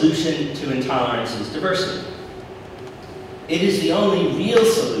real solution to intolerance is diversity. It is the only real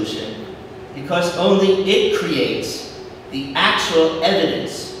solution because only it creates the actual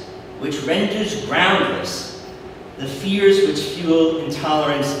evidence which renders groundless the fears which fuel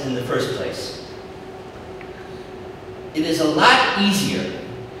intolerance in the first place. It is a lot easier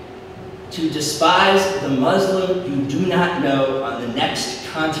to despise the Muslim you do not know on the next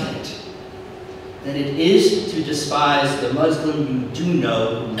continent than it is to despise the Muslim you do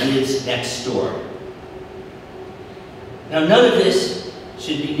know who lives next door. Now, none of this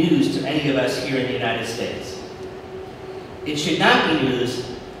should be news to any of us here in the United States. It should not be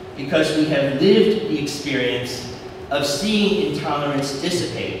news because we have lived the experience of seeing intolerance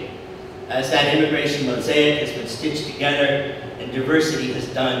dissipate as that immigration mosaic has been stitched together and diversity has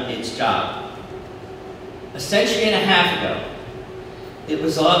done its job. A century and a half ago, it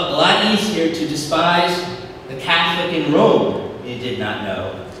was a lot easier to despise the Catholic in Rome you did not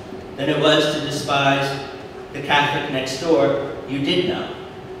know than it was to despise the Catholic next door you did know.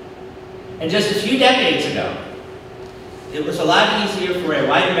 And just a few decades ago, it was a lot easier for a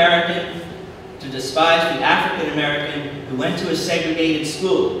white American to despise the African American who went to a segregated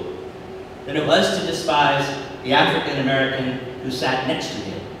school than it was to despise the African American who sat next to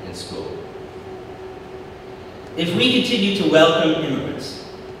him in school. If we continue to welcome immigrants,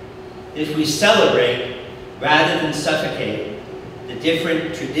 if we celebrate rather than suffocate the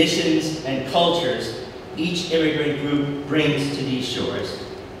different traditions and cultures each immigrant group brings to these shores,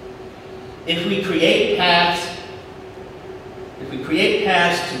 if we create paths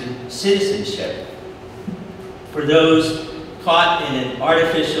to citizenship for those caught in an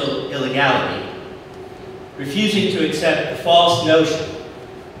artificial illegality, refusing to accept the false notion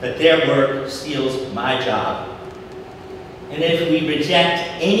that their work steals my job, and if we reject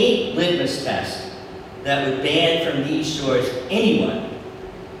any litmus test that would ban from these shores anyone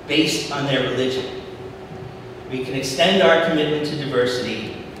based on their religion, we can extend our commitment to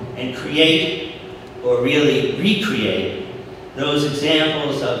diversity and create, or really recreate, those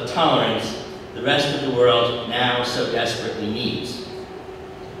examples of tolerance the rest of the world now so desperately needs.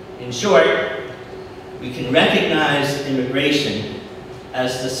 In short, we can recognize immigration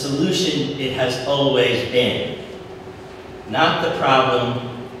as the solution it has always been, not the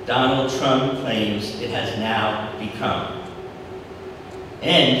problem Donald Trump claims it has now become.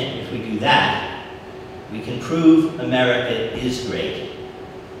 And if we do that, we can prove America is great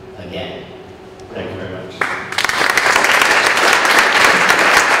again. Thank you very much.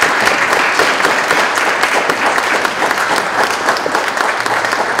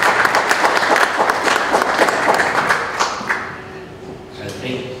 I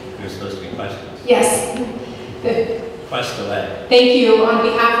think there's supposed to be questions. Yes. Quest away. Thank you. On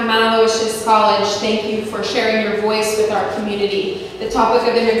behalf of Mount Aloysius College, thank you for sharing your voice with our community. The topic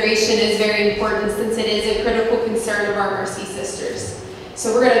of immigration is very important since it is a critical concern of our Mercy Sisters.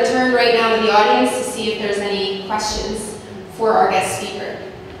 So we're going to turn right now to the audience to see if there's any questions for our guest speaker.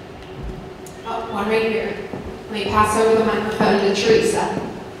 Oh, one right here. Let me pass over the microphone to Teresa.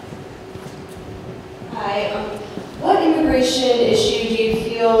 Hi. What immigration issue do you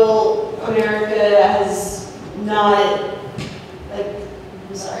feel America has not,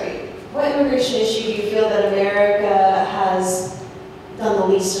 what immigration issue do you feel that America has done the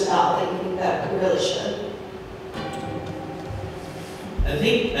least about that you think that we really should? I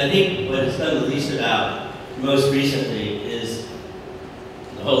think what it's done the least about most recently is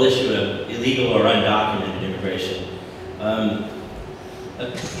the whole issue of illegal or undocumented immigration.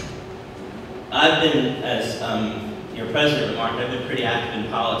 I've been, as your president remarked, I've been pretty active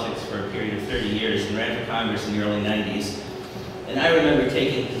in politics for a period of 30 years and ran for Congress in the early 90s. And I remember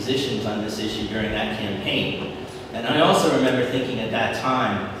taking positions on this issue during that campaign. And I also remember thinking at that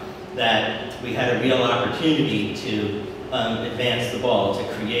time that we had a real opportunity to advance the ball, to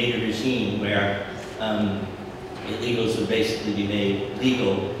create a regime where illegals would basically be made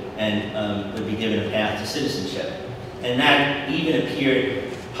legal and would be given a path to citizenship. And that even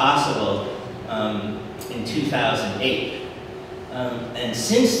appeared possible in 2008. And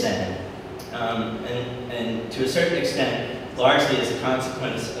since then, and to a certain extent, largely as a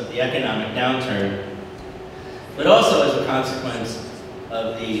consequence of the economic downturn, but also as a consequence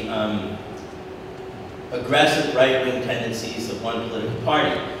of the aggressive right-wing tendencies of one political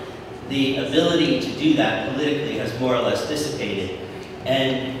party, the ability to do that politically has more or less dissipated,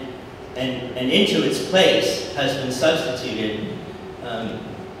 and into its place has been substituted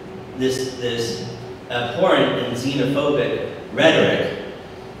this abhorrent and xenophobic rhetoric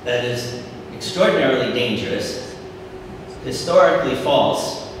that is extraordinarily dangerous, historically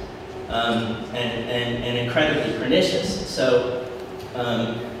false, and incredibly pernicious. So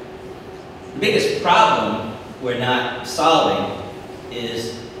the biggest problem we're not solving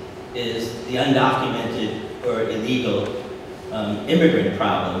is the undocumented or illegal immigrant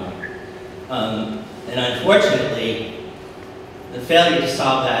problem. And unfortunately, the failure to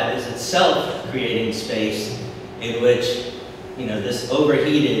solve that is itself creating space in which, this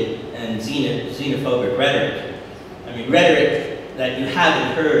overheated and xenophobic rhetoric, rhetoric that you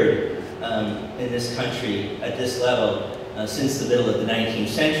haven't heard in this country at this level since the middle of the 19th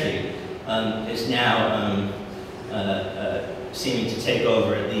century, is now seeming to take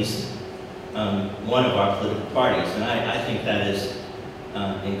over at least one of our political parties. And I think that is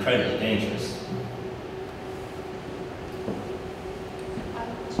incredibly dangerous.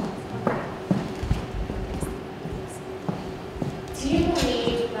 Do you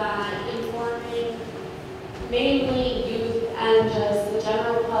believe that informing mainly youth and just the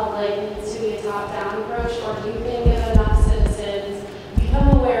general public needs to be a top-down approach, or do you think if enough citizens become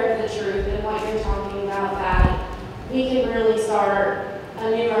aware of the truth and what you're talking about, that we can really start a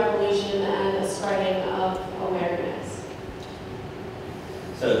new revolution and a spreading of awareness?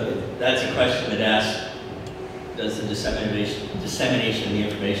 So that's a question that asks, does the dissemination of the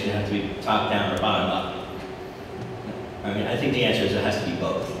information have to be top-down or bottom-up? I think the answer is it has to be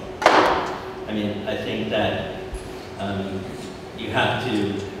both. I think that you have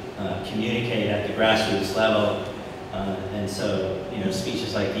to communicate at the grassroots level, and so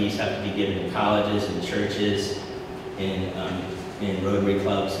speeches like these have to be given in colleges, in churches, in Rotary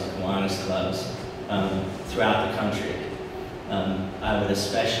clubs, and Kiwanis clubs throughout the country. I would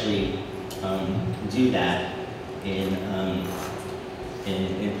especially do that in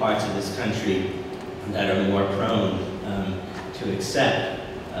parts of this country that are more prone to accept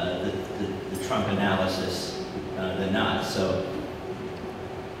the Trump analysis than not. So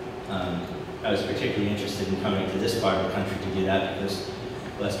I was particularly interested in coming to this part of the country to do that because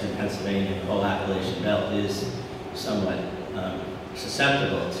Western Pennsylvania, the whole Appalachian Belt, is somewhat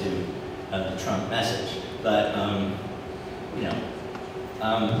susceptible to the Trump message. But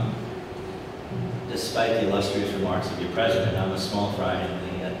despite the illustrious remarks of your president, I'm a small fry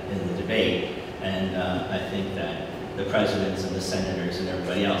in the debate, and I think that the presidents and the senators and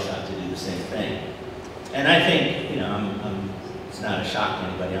everybody else have to do the same thing. And I think, it's not a shock to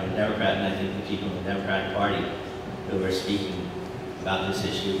anybody, I'm a Democrat, and I think the people in the Democratic Party who are speaking about this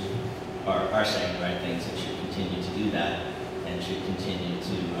issue are saying the right things and should continue to do that, and should continue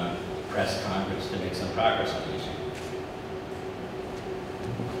to press Congress to make some progress on the issue.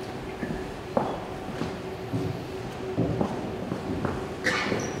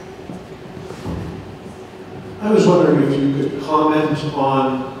 I was wondering if you could comment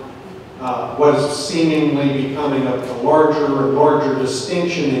on what is seemingly becoming a larger and larger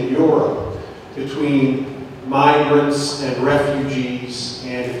distinction in Europe between migrants and refugees,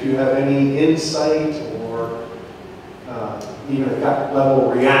 and if you have any insight or even a gut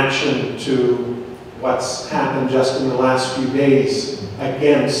level reaction to what's happened just in the last few days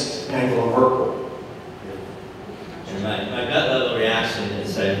against Angela Merkel.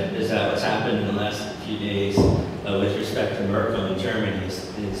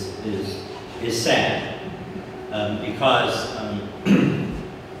 is sad because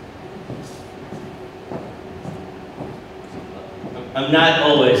I'm not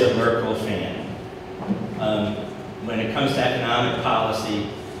always a Merkel fan. When it comes to economic policy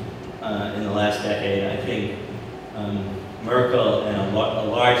in the last decade, I think Merkel and a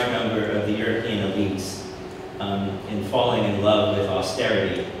large number of the European elites in falling in love with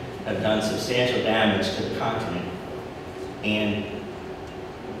austerity have done substantial damage to the continent. And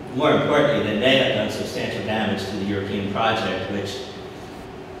more importantly, they may have done substantial damage to the European project, which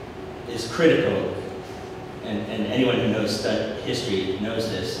is critical, and anyone who knows history knows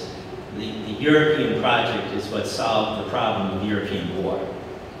this. The European project is what solved the problem of European war.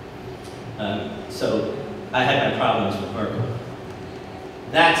 So I had my problems with Merkel.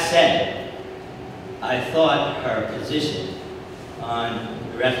 That said, I thought her position on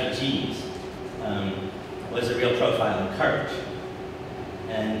the refugees was a real profile in courage.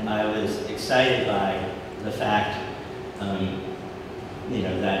 And I was excited by the fact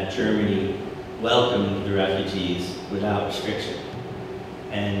that Germany welcomed the refugees without restriction.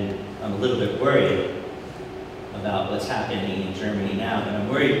 And I'm a little bit worried about what's happening in Germany now, but I'm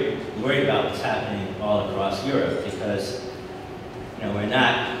worried about what's happening all across Europe because we're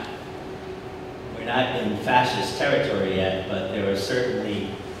not in fascist territory yet, but there are certainly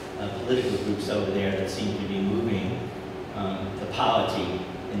political groups over there that seem to be moving the polity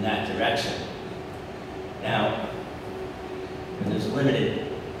in that direction. Now, there's a limited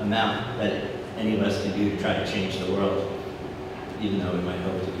amount that any of us can do to try to change the world, even though we might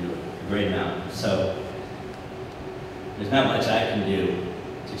hope to do a great amount. So there's not much I can do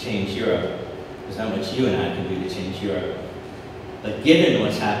to change Europe. There's not much you and I can do to change Europe. But given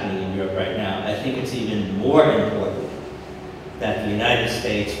what's happening in Europe right now, I think it's even more important that the United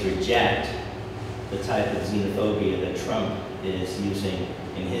States reject the type of xenophobia that Trump is using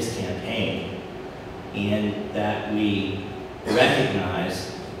in his campaign, and that we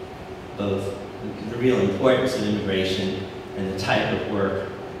recognize both the real importance of immigration and the type of work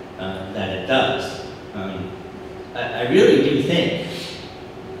that it does. I really do think,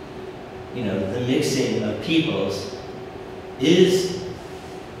 the mixing of peoples is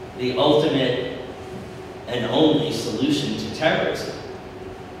the ultimate and only solution to terrorism.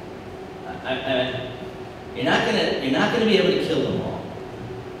 You're not going to be able to kill them all.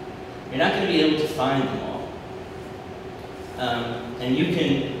 You're not going to be able to find them all. And you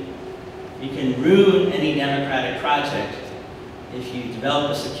can ruin any democratic project if you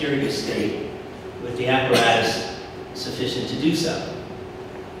develop a security state with the apparatus sufficient to do so.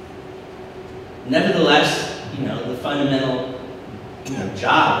 Nevertheless, the fundamental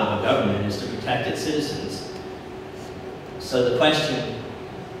job of a government is to protect its citizens. So the question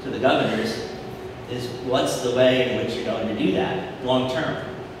to the governors is, what's the way in which you're going to do that long term?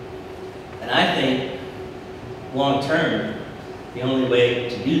 And I think long term, the only way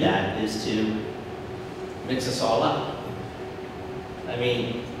to do that is to mix us all up. I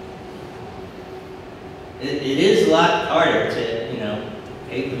mean, it is a lot harder to,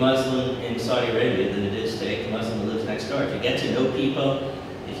 hate the Muslim in Saudi Arabia than it is to hate the Muslim who lives next door. If you get to know people,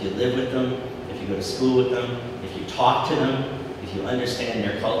 if you live with them, if you go to school with them, if you talk to them, if you understand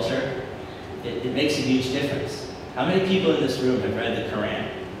their culture, it makes a huge difference. How many people in this room have read the Quran?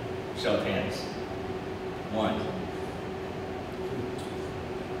 Show of hands. One.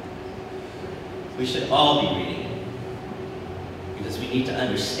 We should all be reading it because we need to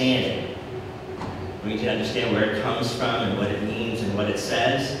understand it. We need to understand where it comes from and what it means and what it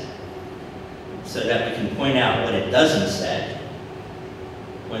says, so that we can point out what it doesn't say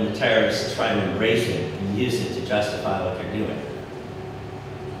when the terrorists try to embrace it and use it to justify what they're doing.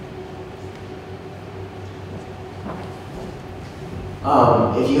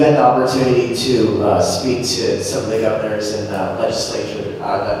 If you had the opportunity to speak to some of the governors in the legislature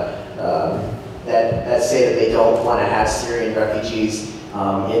that say that they don't want to have Syrian refugees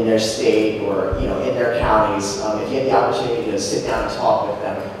in their state or in their counties, if you had the opportunity to sit down and talk with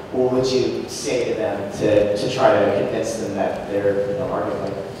them, what would you say to them to try to convince them that their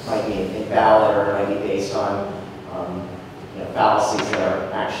argument might be invalid or might be based on fallacies that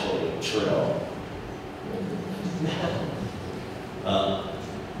are actually true?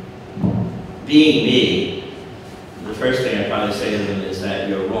 Being me, the first thing I'd probably say to them is that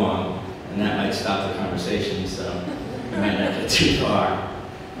you're wrong, and that might stop the conversation, so you might not get too far.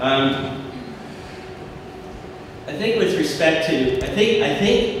 I think with respect to, I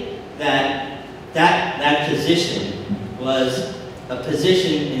think that position was a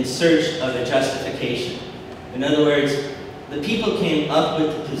position in search of a justification. In other words, the people came up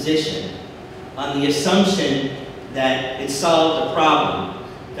with the position on the assumption that it solved a problem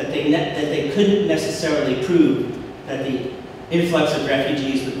that they they couldn't necessarily prove that the influx of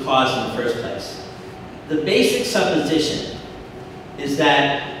refugees would cause in the first place. The basic supposition is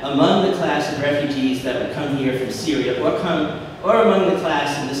that among the class of refugees that would come here from Syria, or among the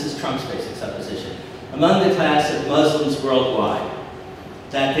class, and this is Trump's basic supposition, among the class of Muslims worldwide,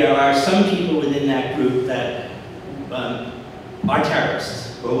 that there are some people within that group that are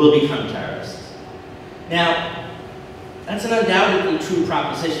terrorists, or will become terrorists. Now, that's an undoubtedly true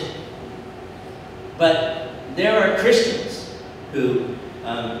proposition. But there are Christians who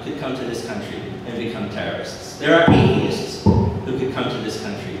could come to this country and become terrorists. There are atheists who could come to this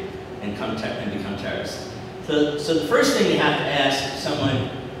country and become terrorists. So the first thing you have to ask someone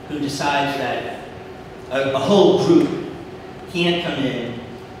who decides that a whole group can't come in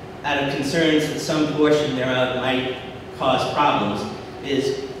out of concerns that some portion thereof might cause problems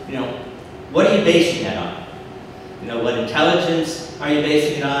is, what are you basing that on? What intelligence are you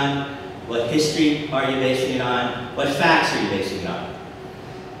basing it on? What history are you basing it on? What facts are you basing it on?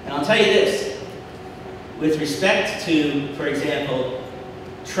 And I'll tell you this, with respect to, for example,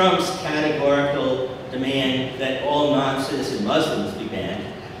 Trump's categorical demand that all non-citizen Muslims be banned,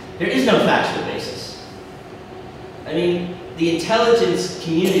 there is no factual basis. I mean, the intelligence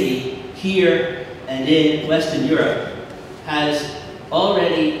community here and in Western Europe has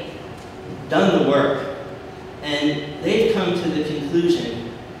already done the work, and they've come to the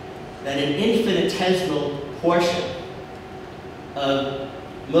conclusion that an infinitesimal portion of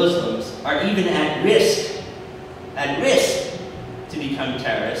Muslims are even at risk to become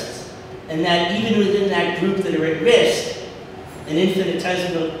terrorists, and that even within that group that are at risk, an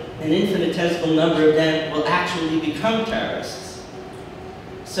infinitesimal number of them will actually become terrorists.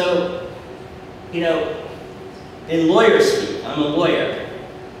 So, in lawyer speak, I'm a lawyer,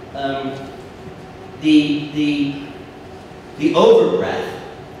 the overbreadth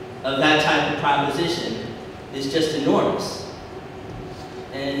of that type of proposition is just enormous.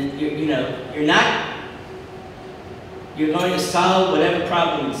 And you're going to solve whatever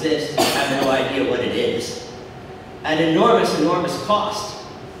problem exists and have no idea what it is at enormous, enormous cost.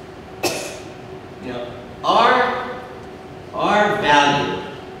 Our value,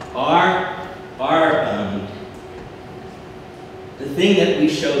 the thing that we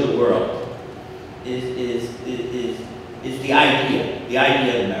show the world is the idea of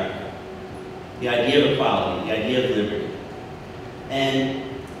America, the idea of equality, the idea of liberty. And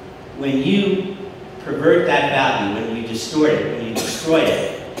when you pervert that value, when you distort it, when you destroy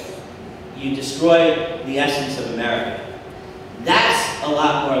it, you destroy the essence of America. That's a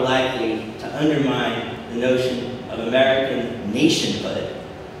lot more likely to undermine the notion of American nationhood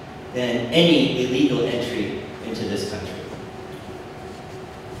than any illegal entry into this country.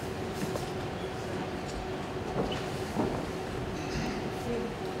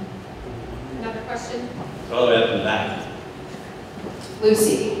 Another question? All the way up in the back.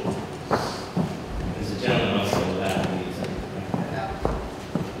 Lucy. There's a gentleman also in the back.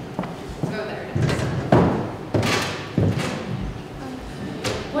 Go there.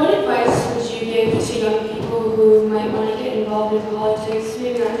 What advice would you give to young people who might want to get involved in politics,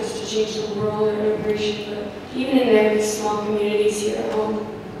 maybe not just to change the world or immigration, but even in their small communities here at home?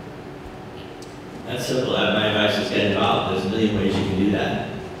 That's simple. My advice is get involved. There's a million ways you can do that.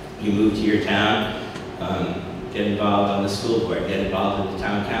 You move to your town, get involved on the school board, get involved in the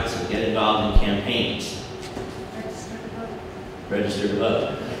town council, get involved in campaigns. Register to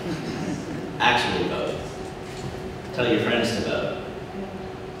vote. Actually vote. Tell your friends to vote.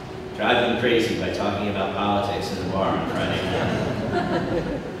 Drive them crazy by talking about politics in a bar on Friday night.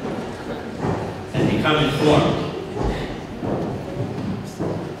 And become informed.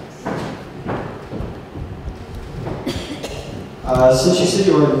 Since you said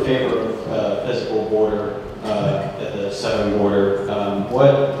you were in favor of physical border at the southern border,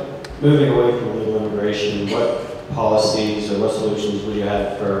 moving away from illegal immigration, what policies or what solutions would you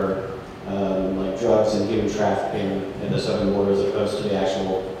have for like drugs and human trafficking at the southern border as opposed to the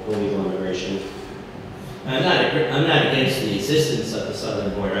actual illegal immigration? I'm not against the existence of the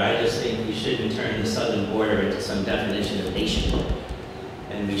southern border. I just think we shouldn't turn the southern border into some definition of nationhood.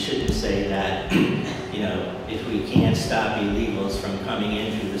 And we shouldn't say that, if we can't stop illegals from coming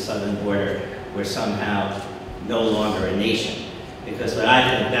in through the southern border, we're somehow no longer a nation. Because what I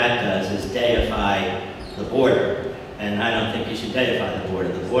think that does is deify the border. And I don't think you should deify the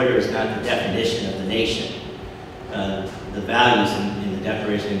border. The border is not the definition of the nation. The values in the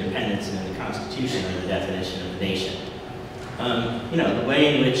Declaration of Independence and in the Constitution are the definition of the nation. The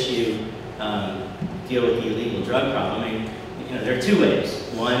way in which you deal with the illegal drug problem, there are two ways.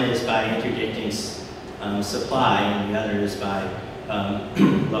 One is by interdicting supply, and the other is by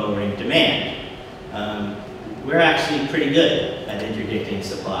lowering demand. We're actually pretty good at interdicting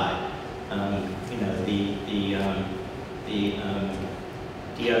supply. You know, the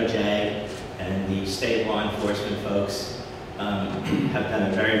DOJ and the state law enforcement folks have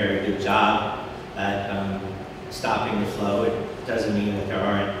done a very, very good job at stopping the flow. It doesn't mean that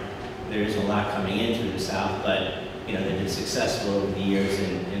there isn't a lot coming into the South, but you know, they've been successful over the years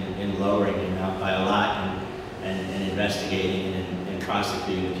in lowering the amount by a lot and investigating and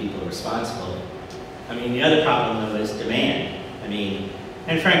prosecuting the people responsible. I mean, the other problem though is demand. I mean,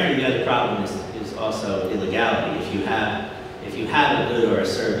 and frankly, the other problem is also illegality. If you have a good or a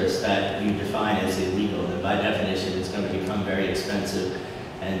service that you define as illegal, then by definition it's going to become very expensive,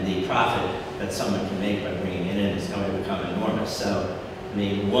 and the profit that someone can make by bringing it in is going to become enormous. So, I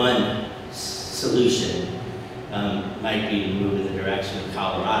mean, one solution might be to move in the direction of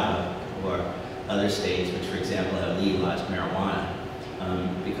Colorado or other states, which, for example, have legalized marijuana,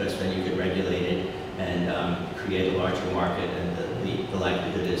 because then you could regulate it and create a larger market, and the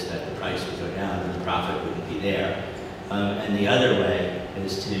likelihood is that the price would go down and the profit wouldn't be there. And the other way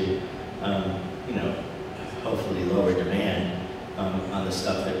is to, you know, hopefully lower demand on the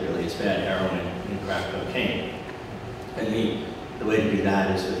stuff that really is bad, heroin and crack cocaine. And the way to do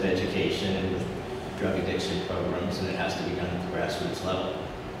that is with education and with drug addiction programs, and it has to be done at the grassroots level,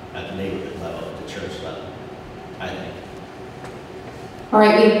 at the neighborhood level, at the church level, I think. All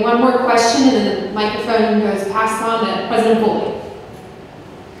right, we have one more question, and then the microphone goes passed on to President Foley.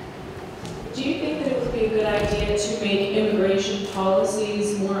 Do you think that it would be a good idea to make immigration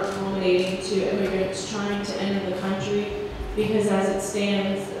policies more accommodating to immigrants trying to enter the country? Because as it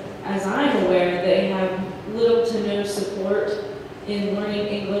stands, as I'm aware, they have little to no support in learning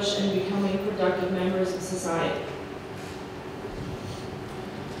English and becoming productive members of society.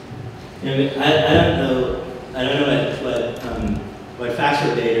 You know, I don't know what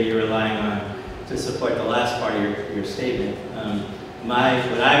factual data you're relying on to support the last part of your statement. What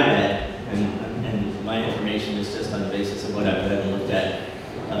I read, and my information is just on the basis of what I've read and looked at,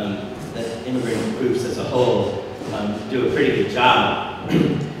 that immigrant groups as a whole do a pretty good job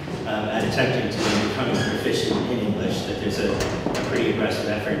at attempting to become proficient in English, that there's a pretty aggressive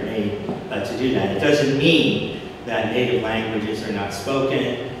effort made to do that. It doesn't mean that native languages are not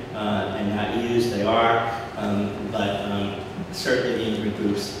spoken and not used. They are, but certainly the immigrant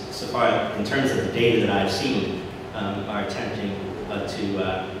groups, so far in terms of the data that I've seen, are attempting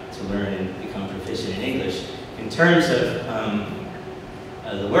to learn and become proficient in English. In terms of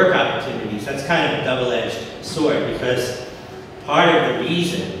the work opportunities, that's kind of a double-edged sword, because part of the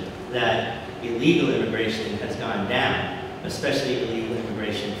reason that illegal immigration has gone down, especially illegal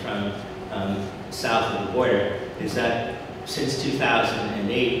immigration from south of the border, is that since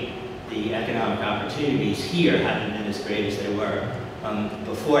 2008, the economic opportunities here haven't been as great as they were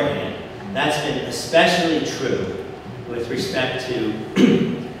beforehand. That's been especially true with respect to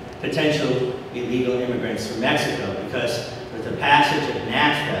potential illegal immigrants from Mexico, because with the passage of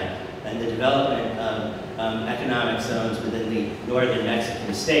NAFTA and the development of economic zones within the northern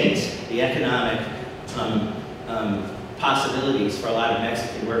Mexican states, the economic possibilities for a lot of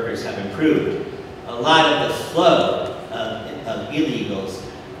Mexican workers have improved. A lot of the flow of illegals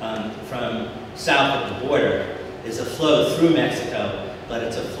from south of the border is a flow through Mexico, but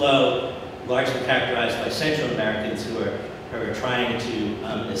it's a flow largely characterized by Central Americans who are trying to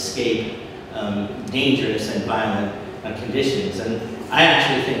escape dangerous and violent conditions. And I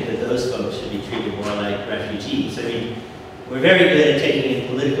actually think that those folks should be treated more like refugees. I mean, we're very good at taking in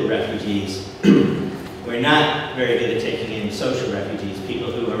political refugees. We're not very good at taking in social refugees,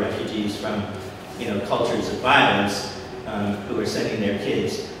 people who are refugees from, you know, cultures of violence, who are sending their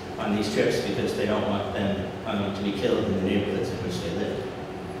kids on these trips because they don't want them to be killed in the neighborhoods in which they live.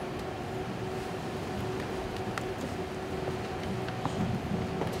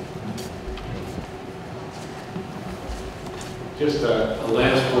 Just a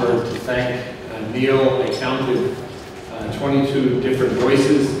last word to thank Neil. I counted 22 different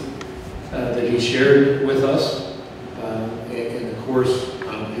voices that he shared with us in the course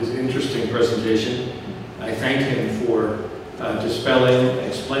of his interesting presentation. I thank him for dispelling and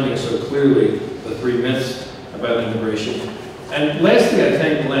explaining so clearly the 3 myths about immigration. And lastly, I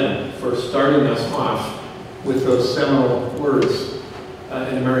thank Glenn for starting us off with those seminal words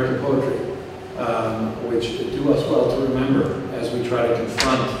in American poetry, which do us well to remember as we try to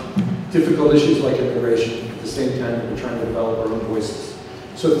confront difficult issues like immigration at the same time that we're trying to develop our own voices.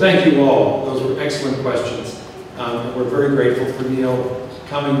 So thank you all. Those were excellent questions. And we're very grateful for Neil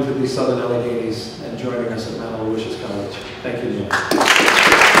coming to the Southern Alleghenies and joining us at Mount Aloysius College. Thank you, Neil.